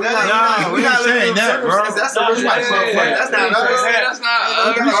 we not saying that, bro. That's the rich white motherfucker. That's not us. That's not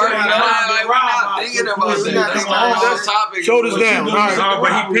us. We're not thinking about that. That's not our topic. Shoulders down. That's how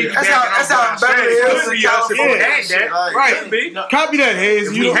Beverly Hills in California. Right. Copy that,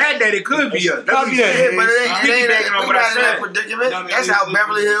 Hayes. If we had that, it could be us. Copy that, Hayes. But it ain't on what I said. That's how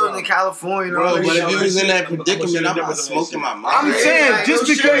Beverly Hills in California. Bro, but if you was in that predicament, I'm not smoking my mom. I'm saying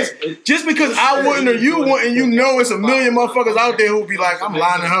just because I wouldn't or you wouldn't, you know it's a million motherfuckers out there who be like, I'm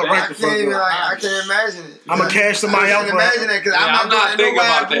lining her right the fuck up. I can't imagine it. I'm gonna cash somebody out for that. Imagine that, because I'm not thinking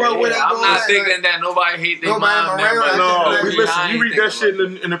about that. I'm not thinking that nobody hate their mom. No, listen, you read that shit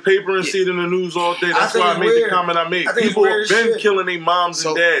in the paper and see it in the news all day. That's why I made the comment I made. People have been killing their moms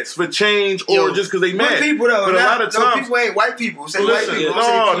and dads for change or just because they mad. People though, but a lot of times, people ain't white people.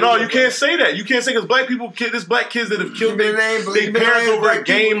 No, you can't say that. You can't say because black people, there's black kids that have killed their parents over a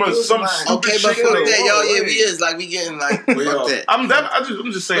game or some stupid shit. Okay, but fuck that, y'all. Yeah, we is like we getting like fuck that. I'm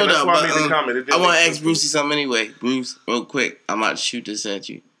just saying. That's why I made the comment. I want to ask Brucey something anyway. Bruce, real quick, I'm about to shoot this at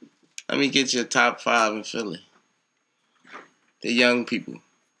you. Let me get your top 5 in Philly. The young people.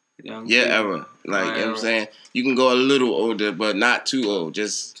 Era. Like, you know what I'm saying? You can go a little older, but not too old.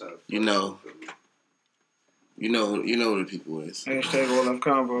 Just, you know what the people is. Hashtag all left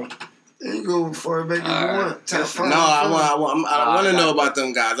convo. You go for it, baby. Top 5. No, I want to know about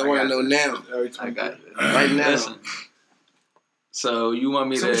them guys. I want to know now. I got it. Right now. Listen. So you want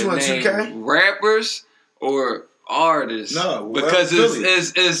me to name rappers or artists? No, because it's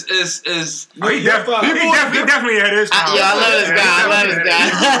he definitely had his time. Yeah, I love this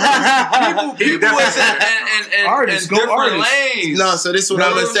guy. People in artists, in different lanes. No, so this is what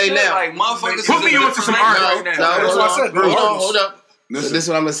I'm gonna say now. Like motherfuckers put me onto some art right now. Hold up. So this is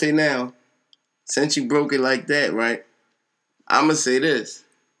what I'm gonna say now. Since you broke it like that, right? I'm gonna say this.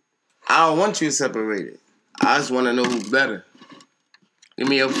 I don't want you to separate it. I just want to know who's better. Give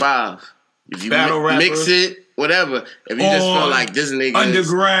me your 5. If you mix it, whatever. If you just feel like this nigga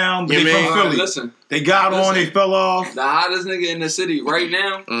underground, they from Philly. Listen, they got on, they fell off. The hottest nigga in the city right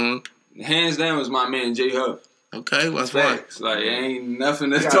now, hands down, is my man J Hub. Okay, what's one? Like ain't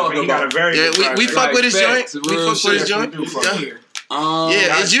nothing to talk about. We fuck with his joint. We fuck with his joint.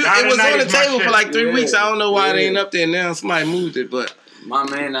 It was on the table for like 3 weeks. I don't know why it ain't up there now. Somebody moved it, but my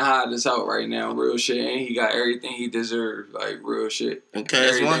man the hottest out right now, real shit, and he got everything he deserved, like real shit. Okay,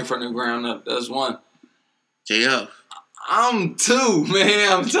 that's everything one. from the ground up. That's one. J.F. I'm two,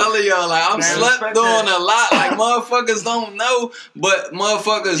 man. I'm telling y'all, like I'm slept on a lot. Like motherfuckers don't know, but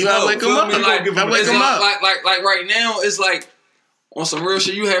motherfuckers you know. Wake them up. Like, wake them up. Like right now, it's like on some real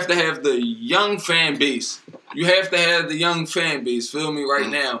shit. You have to have the young fan base. You have to have the young fan base. Feel me right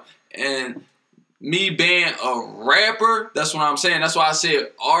now, and me being a rapper, that's what I'm saying. That's why I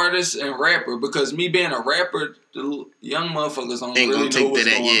said artist and rapper, because me being a rapper, the young motherfuckers don't really know what's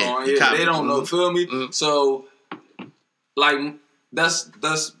going on. Yeah, they don't know. Feel me? So. Like that's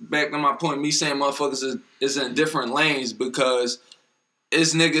back to my point. Me saying motherfuckers is in different lanes because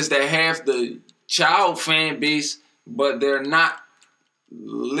it's niggas that have the child fan base, but they're not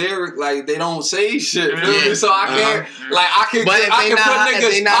lyric. Like they don't say shit. Feel me? So I can't I can put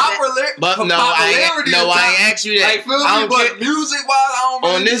niggas popular. But no, I ain't ask you that. Like feel me? But music wise, I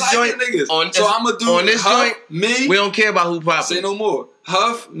don't really like niggas. So I'm gonna do on this Huff, joint. Me. We don't care about who popular. Say no more.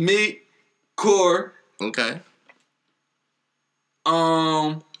 Huff, me, Core. Okay. I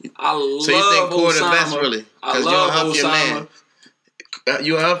love so you think Core the Osama. best, really? I love Osama.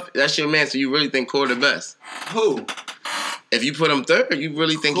 You Huff, that's your man, so you really think Core the best? Who? If you put him third, you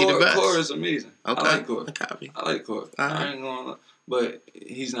really think he the best? Core is amazing. Okay. I like Core. Copy. I like Core. I ain't gonna, but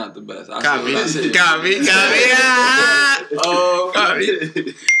he's not the best. Copy.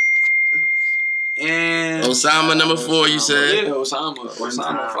 And Osama number 4, you said? Yeah, Osama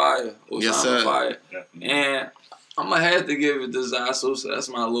fire. Yes, sir. Fire. And I'm gonna have to give it to Zai Sosa. That's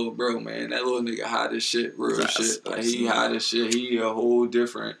my little bro, man. That little nigga hot as shit, real shit. Like he hot as shit. He a whole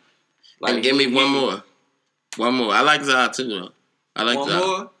different. Like and give me one more. One more. I like Zai too, though. I like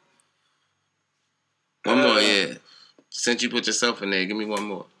Zai. One more, yeah. Since you put yourself in there, give me one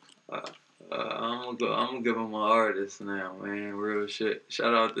more. I'm gonna give him an artist now, man. Real shit.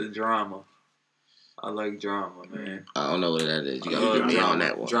 Shout out to Drama. I like Drama, man. I don't know what that is. You gotta get me on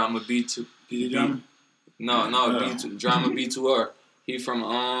that one. Drama B2. Drama? No, B2. Drama B2R. He from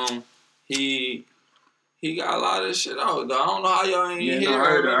he got a lot of shit out though. I don't know how y'all ain't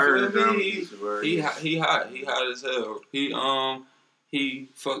heard him. He hot as hell. He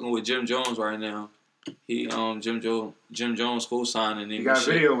fucking with Jim Jones right now. He Jim Jones co-signing him. He got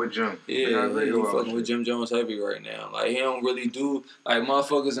video with Jim. Yeah, he fucking with Jim Jones heavy right now. Like he don't really do like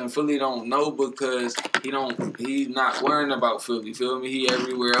motherfuckers in Philly don't know because he's not worrying about Philly. Feel me? He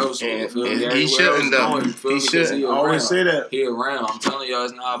everywhere else. Feel me? He shouldn't though. He shouldn't. I always say that. He around. I'm telling y'all,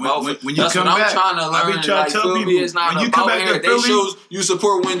 it's not about. When you come back, I'm trying to learn. I be trying to tell people. It's not when you about come back here. to Philly, they shows you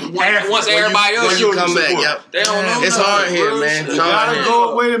support once everybody else. When you come back, yep. They don't know. It's hard here, man. You gotta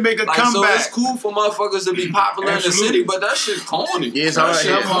go away to make a comeback. So it's cool for motherfuckers to be popular in the city, but that shit corny. Yeah, it's hard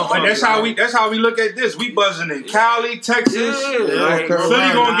here. But that's how we look at this. We buzzing in Cali, Texas. Philly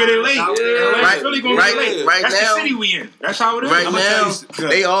gonna get it late. Philly gonna get it late. Right that's now, the city we in. That's how it is. Right now,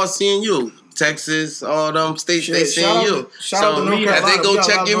 they all seeing you. Texas, all them states, they seeing you. So if they go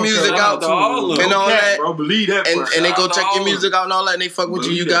check your music out and all that, bro, believe that. And they go check your music out and all that, and they fuck with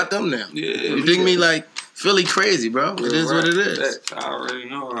you, you got them now. You dig me? Like Philly crazy, bro. It is what it is. I already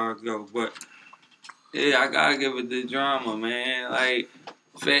know how it go, but. Yeah, I gotta give it the Drama, man. Like,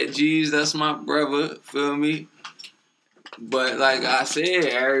 Fat G's, that's my brother, feel me? But like I said,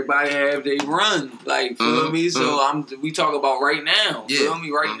 everybody have they run, like, feel me? So we talk about right now, feel me?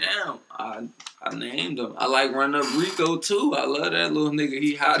 Right now, I named him. I like Run Up Rico too. I love that little nigga.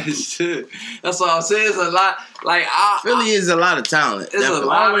 He hot as shit. That's all I'm saying. It's a lot. Like Philly is a lot of talent. It's definitely. A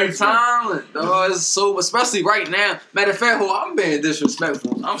lot of talent, dog. It's so, especially right now. Matter of fact, I'm being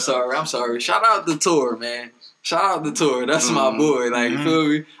disrespectful. I'm sorry. Shout out the Tour, man. Shout out the Tour. That's my boy. Like, feel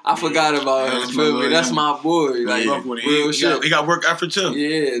me? I forgot about him. Feel me? That's my boy. Like, real shit. He got work effort too.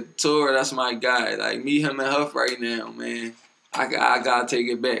 Yeah, Tour. That's my guy. Like, me, him, and Huff right now, man. I gotta take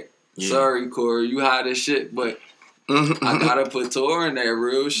it back. Yeah. Sorry, Corey, you hot as shit, but I gotta put Tor in there,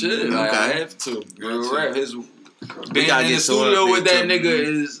 real shit. Like, I have to, real rap. His being in the studio with that nigga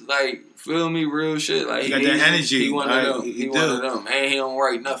is like, feel me, real shit. Like he got that energy. He one of them. He one of them, and he don't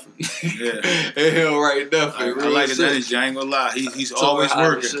write nothing. And he don't write nothing. I like his energy. I ain't gonna lie. He's always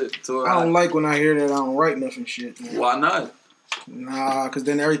working. I don't like when I hear that I don't write nothing shit. Man. Why not? Nah, because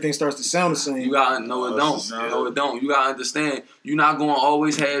then everything starts to sound the same. You gotta know it don't. No, it don't. You gotta understand. You're not gonna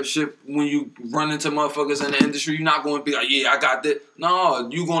always have shit when you run into motherfuckers in the industry. You're not gonna be like, yeah, I got that. No,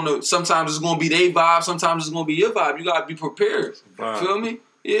 you gonna. Sometimes it's gonna be their vibe. Sometimes it's gonna be your vibe. You gotta be prepared. Feel me?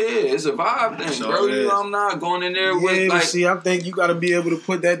 Yeah, it's a vibe thing, bro. You know, I'm not going in there with like. See, I think you gotta be able to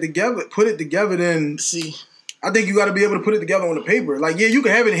put that together. Put it together, then see. I think you got to be able to put it together on the paper. Like, yeah, you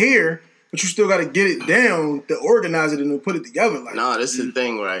can have it here, but you still got to get it down to organize it and then put it together. Like, no, this is the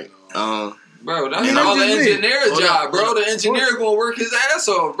thing, right? Bro, that's all the engineer's job, bro. The engineer gonna work his ass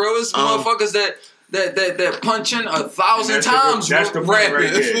off, bro. It's motherfuckers that punching 1,000 times rapping.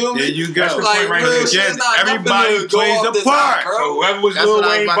 Right Feel me? There you go. Like, right real there. shit's not Everybody plays a part. So whoever was Lil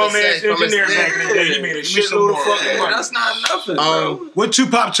Wayne bum ass engineer back in the day, he made a shitload of fucking money. That's not nothing, bro. What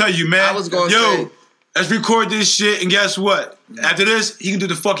Tupac tell you, man? I was gonna say, let's record this shit, and guess what? After this, he can do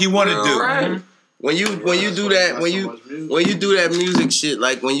the fuck he want to do. Right. When you do that, when you do that music shit,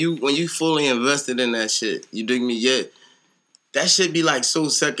 like when you fully invested in that shit, you dig me? Yeah, that shit be like so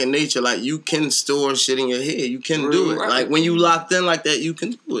second nature. Like you can store shit in your head, you can do it. Right. Like when you locked in like that, you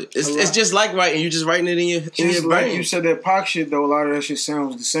can do it. It's just like writing. You just writing it in your brain. Like you said that Pac shit though, a lot of that shit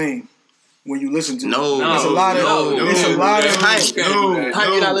sounds the same when you listen to it. It's a lot of hype.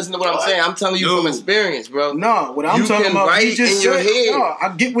 You're not listening to what I'm saying. I'm telling you from experience, bro. No, what I'm talking about, write you just in your head. No, I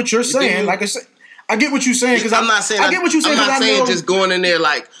get what you're saying. Like I said, I get what you're saying because I'm not saying I get what you're saying. I'm not saying just going in there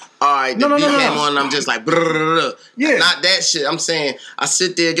like, all right, the beat came on, and I'm just like, yeah, not that shit. I'm saying I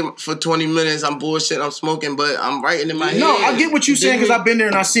sit there for 20 minutes, I'm bullshit, I'm smoking, but I'm writing in my head. No, I get what you're saying because I've been there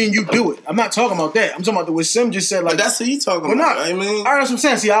and I've seen you do it. I'm not talking about that. I'm talking about what Sim just said. Like, but that's what you talking about. I mean, all right, that's what I'm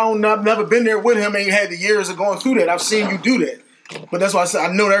saying. See, I've never been there with him, and you had the years of going through that. I've seen you do that, but that's why I said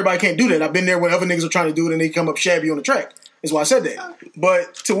I know that everybody can't do that. I've been there when other niggas are trying to do it and they come up shabby on the track. That's why I said that.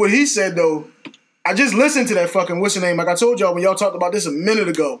 But to what he said though. I just listened to that fucking what's your name? Like I told y'all when y'all talked about this a minute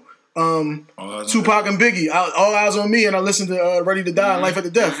ago. Tupac and Biggie, All Eyes on Me, and I listened to Ready to Die and Life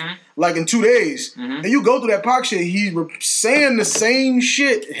After Death, like in 2 days. And you go through that Pac shit, he's saying the same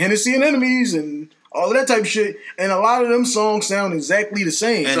shit, Hennessy and Enemies and all of that type of shit, and a lot of them songs sound exactly the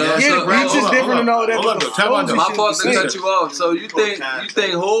same. And the beats is different and all that. My fault to cut you off. So you think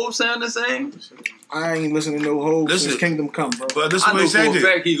Hov sound the same? I ain't listening to no Hov since Kingdom Come, bro. But this is what he said. I know for a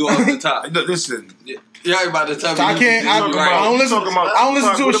fact he go off the top. Listen. Yeah, about the top. So I don't listen to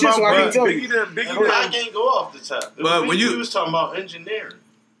his shit, so I can't tell you. I can't go off the top. But when you was talking about engineering.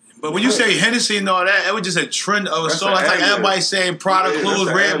 But when you say Hennessy and all that, it was just a trend of a song. It's like everybody saying Prada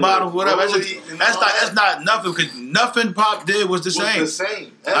clothes, red bottles, whatever. That's not nothing. Because nothing Pop did was the same. The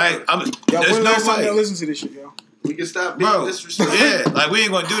same. Like, there's no way. Y'all listen to this shit, yo. We can stop being disrespectful. Yeah, like we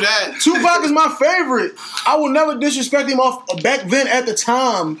ain't gonna do that. Tupac is my favorite. I will never disrespect him off back then at the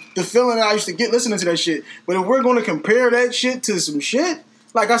time. The feeling that I used to get listening to that shit. But if we're gonna compare that shit to some shit,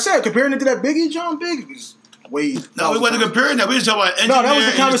 like I said, comparing it to that Biggie John Big was way. No, we wasn't comparing that. We was talking about engineering. No, that was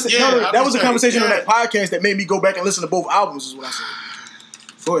the conversation. That was a conversation on that podcast that made me go back and listen to both albums. Is what I said.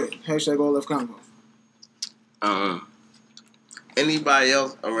 Go ahead. Hashtag All Left Convo. Anybody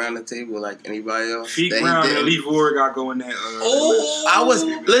else around the table? Like anybody else? Feet Brown and Lee Vore got going that. I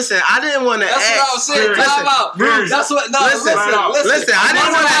didn't want to ask. That's what I was saying. Time out. That's what. No, listen. I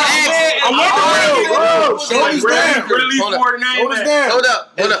didn't want to ask. I'm with the Hold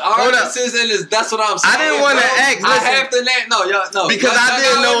up. That's what I'm saying. I didn't want to ask. I have to name. No. Because I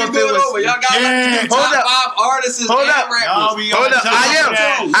didn't know if it was. Y'all got like top 5 artists and rappers. Hold up. I am.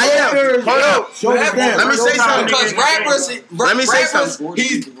 Hold up. Let me say something. Because rappers. Let me say something.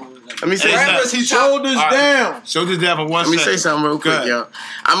 Shoulders down. Shoulders down for 1 second. Let me say something real quick, yo.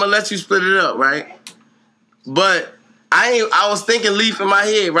 I'm gonna let you split it up, right? But I was thinking Leaf in my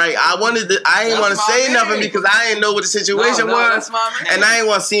head, right? I ain't want to say nothing because I didn't know what the situation was, and I ain't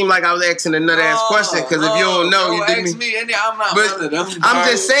want to seem like I was asking a nut ass question. Because if you don't know, you didn't. I'm not one of them. I'm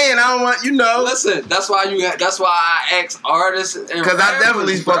just saying I don't want Listen, that's why I ask artists and rappers. Because I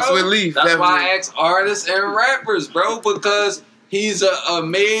definitely fucks with Leaf. That's why I ask artists and rappers, bro. Because he's an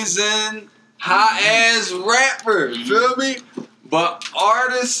amazing high ass rapper. Feel me? But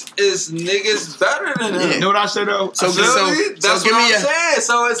artists is niggas better than him. You know what I said though? That's what I'm saying.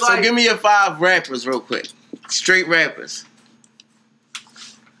 So it's like, give me your 5 rappers real quick. Straight rappers.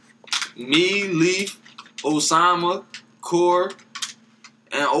 Me, Leaf, Osama, Core,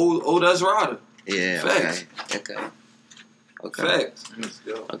 and Old Desrada. Yeah. Facts. Okay. Facts. Let's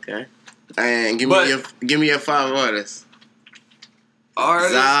go. Okay. And give me your 5 artists.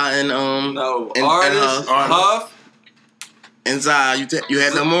 Artists. Za and artists. Huff. And Za, you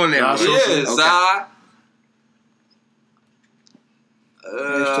had them on there. Yeah, Za.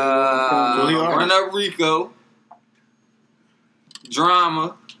 Run Up Rico.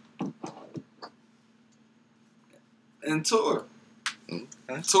 Drama. And Tour.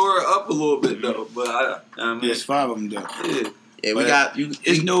 Tour up a little bit though, but I mean, there's 5 of them though. Yeah, we got you.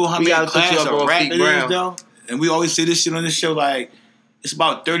 It's know how many classes of rap it is though, and we always say this shit on this show. Like it's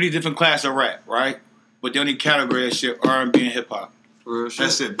about 30 different classes of rap, right? But the only category that shit R&B and hip hop.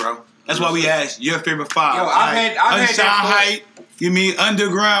 That's it, bro. That's why we asked your favorite five. Yo, I've had Unshine that Hype. You mean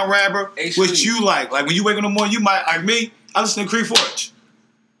underground rapper? Which you like? Like when you wake up in the morning, you might like me. I listen to Creed Forge.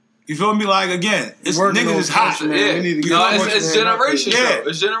 You feel me? Like again, it's niggas is hot. Man. Yeah. It's generations. Yeah,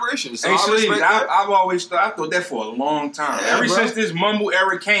 it's generations. So I've always thought that for a long time. Ever since this mumble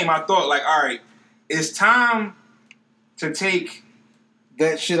era came, I thought like, all right, it's time to take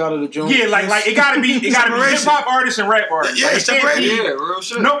that shit out of the joint. Yeah, like it gotta be hip hop artists and rap artists. Yeah, like, separation. Yeah, real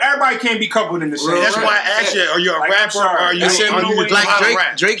shit. No, everybody can't be coupled in the same. That's why I asked you: are you a rapper or are you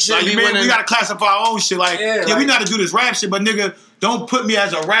like Drake should be winning? We gotta classify our own shit. Like, we gotta do this rap shit, but nigga, don't put me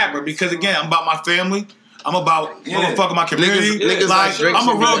as a rapper because again, I'm about my family. I'm about motherfucking my community. Niggas like I'm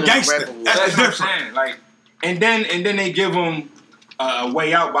a real gangster. That's the difference. Like, and then they give them a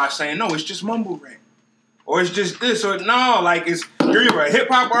way out by saying, no, it's just mumble rap. Or it's just this, or no, like you're either a hip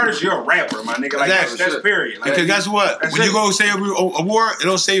hop artist, you're a rapper, my nigga. Like that's period. Like, because guess what? When you go say a award, it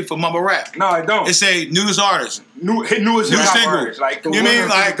don't say for mumble rap. No, it don't. It say newest artist, newest hip hop artist. Like you mean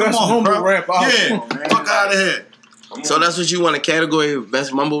like come on, bro? Rap yeah, fuck out of here. So that's what you want a category of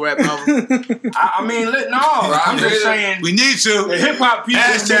best mumble rap album? I mean, no. I'm just saying we need to. The hip hop people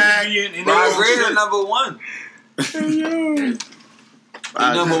hashtag Rob Rader number one.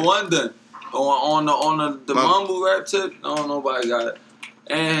 Number one then. On the mumble rap tip, no, nobody got it.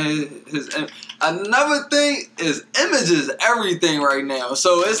 And another thing is images, everything right now.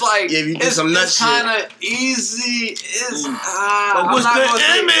 So it's like it's kind of easy. But what's the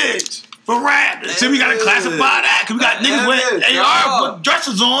image for rap? So we gotta classify that because we got niggas with AR with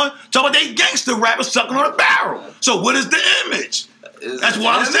dresses on, talking about they gangster rappers sucking on a barrel. So what is the image? That's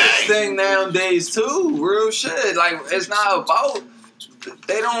what I'm saying. Thing nowadays too, real shit. Like it's not about.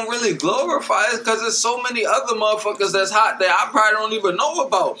 They don't really glorify it because there's so many other motherfuckers that's hot that I probably don't even know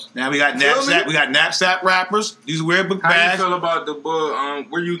about. Now we got knapsack. We got knapsack rappers. These weird book bags. How you feel about the boy?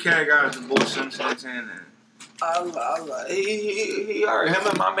 Where you cat guys? The boy Santana. He already him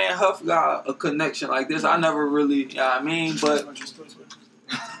and my man Huff got a connection like this. I never really, but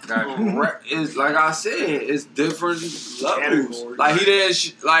it's like I said, it's different levels. Like he did,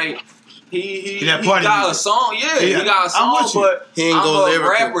 He got a song, he got a song, but I'm a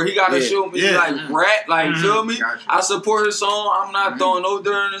rapper. He got to show me rap, feel me? I support his song. I'm not throwing no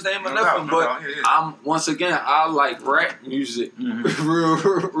dirt in his name or nothing, but once again, I like rap music,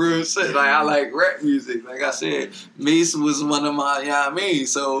 real shit. Like I like rap music. Like I said, Mace was one of my,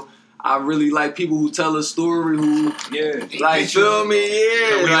 so. I really like people who tell a story, who feel me,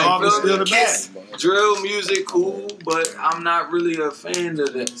 drill music, cool, but I'm not really a fan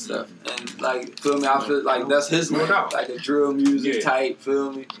of that stuff. And feel me, I feel like that's his name, like a drill music type,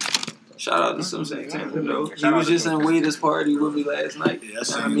 feel me. Shout out to Sim Santana though. He was just in Wade's party with me last night. Me,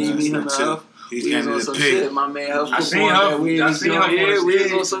 him, and Huff. We was on some shit. My man Huff performed that we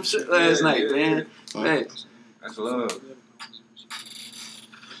was on some shit last night, man. That's love.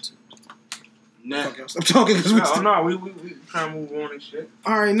 Stop talking because we trying to move on and shit.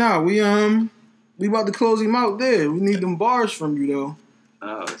 All right, now we about to close him out there. We need them bars from you though.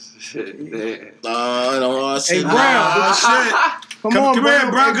 Oh shit! Hey Brown, come on, here,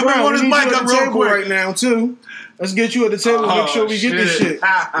 Brown. Come on this mic up real quick right now too. Let's get you at the table. Make sure we get this shit.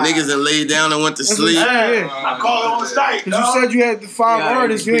 Niggas that laid down and went to sleep. I call it on the site. Because you said you had the 5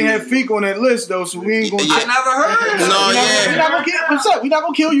 artists. You ain't had Feek on that list though, so we ain't gonna. I never heard. What's up? We not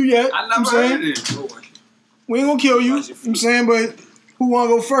gonna kill you yet. I never heard it. We ain't gonna kill you. I'm saying, but who wanna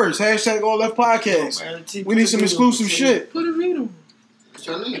go first? Hashtag All Left Podcast. We need some exclusive shit. Put a beat on.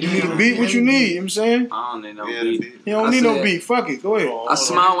 You need a beat? What you need? You know what I'm saying? I don't need no beat. You don't need no beat. Fuck it. Go ahead. I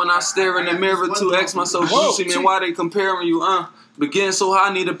smile when I stare in the mirror to ask myself, Gucci, man, why they comparing you, Begin so high,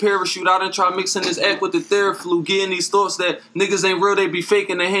 I need a parachute. I done try mixing this act with the Theraflu. Getting these thoughts that niggas ain't real, they be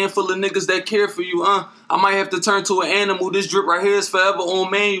faking. A handful of niggas that care for you, I might have to turn to an animal. This drip right here is forever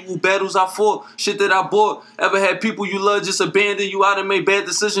on manual. Battles I fought, shit that I bought. Ever had people you love just abandon you? I done made bad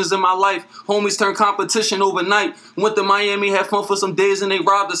decisions in my life. Homies turn competition overnight. Went to Miami, had fun for some days, and they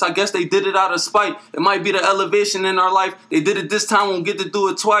robbed us. I guess they did it out of spite. It might be the elevation in our life. They did it this time, won't get to do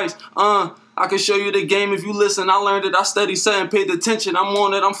it twice. I can show you the game if you listen. I learned it. I studied something, paid attention. I'm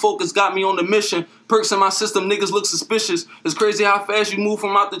on it. I'm focused. Got me on the mission. Perks in my system. Niggas look suspicious. It's crazy how fast you move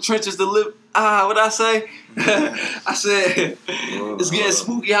from out the trenches to live. What'd I say? I said, it's getting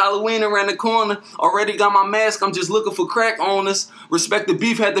spooky. Halloween around the corner. Already got my mask. I'm just looking for crack owners. Respect the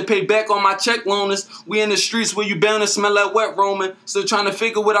beef. Had to pay back on my check loaners. We in the streets where you bound to smell like wet roaming. Still trying to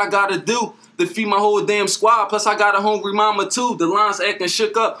figure what I gotta do to feed my whole damn squad. Plus I got a hungry mama too. The lines acting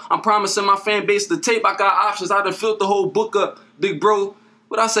shook up. I'm promising my fan base the tape. I got options. I done filled the whole book up. Big bro,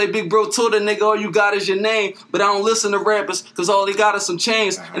 But I say, big bro told a nigga, all you got is your name. But I don't listen to rappers, cause all they got is some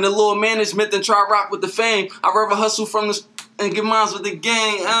chains. And a little management than try rock with the fame. I'd rather hustle from the and get mines with the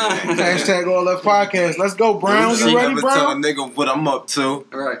gang. Hashtag All Left Podcast. Let's go, Brown. You ready, never Brown? tell a nigga what I'm up to.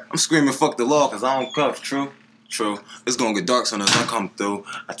 Right. I'm screaming fuck the law cause I don't cuff. True. It's gonna get dark soon as I come through.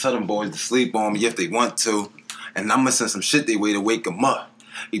 I tell them boys to sleep on me if they want to. And I'ma send some shit they way to wake them up.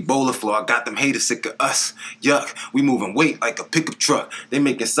 Ebola flow, I got them haters sick of us. Yuck, we moving weight like a pickup truck. They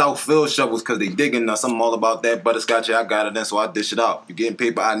making Southfield shovels cause they digging us. I'm all about that butterscotch, yeah, I got it in, so I dish it out. You getting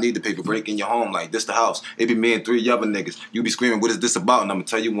paper, I need the paper. Break in your home like this the house. It be me and 3 other niggas. You be screaming, what is this about? And I'ma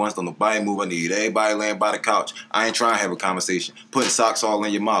tell you once, don't nobody move, I need everybody laying by the couch. I ain't trying to have a conversation. Putting socks all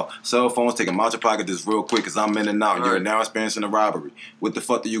in your mouth. Cell phones, take them out your pocket just real quick cause I'm in and out. Right. You're now experiencing a robbery. What the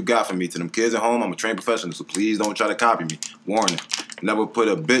fuck do you got for me? To them kids at home, I'm a trained professional, so please don't try to copy me. Warning. Never put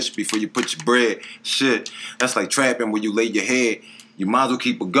a bitch before you put your bread. Shit, that's like trapping where you lay your head. You might as well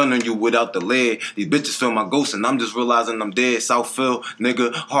keep a gun on you without the lead. These bitches feel my ghost and I'm just realizing I'm dead. Southfield,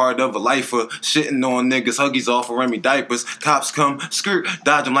 nigga, hard of a lifer. Shitting on niggas, Huggies offering me diapers. Cops come, skirt,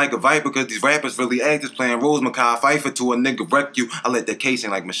 dodge them like a viper. Cause these rappers really actors playing roles. Makai Pfeiffer to a nigga wreck you. I let that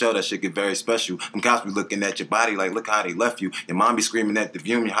casing like Michelle, that shit get very special. Them cops be looking at your body like, look how they left you. Your mom be screaming at the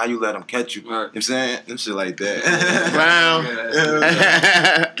view, how you let them catch you. Right. You know what I'm saying? Them shit like that. Wow.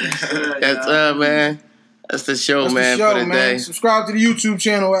 That's man. That's the show, That's man, the show, for the man. day. Subscribe to the YouTube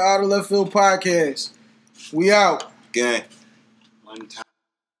channel at Out of Left Field Podcast. We out. Gang. One time.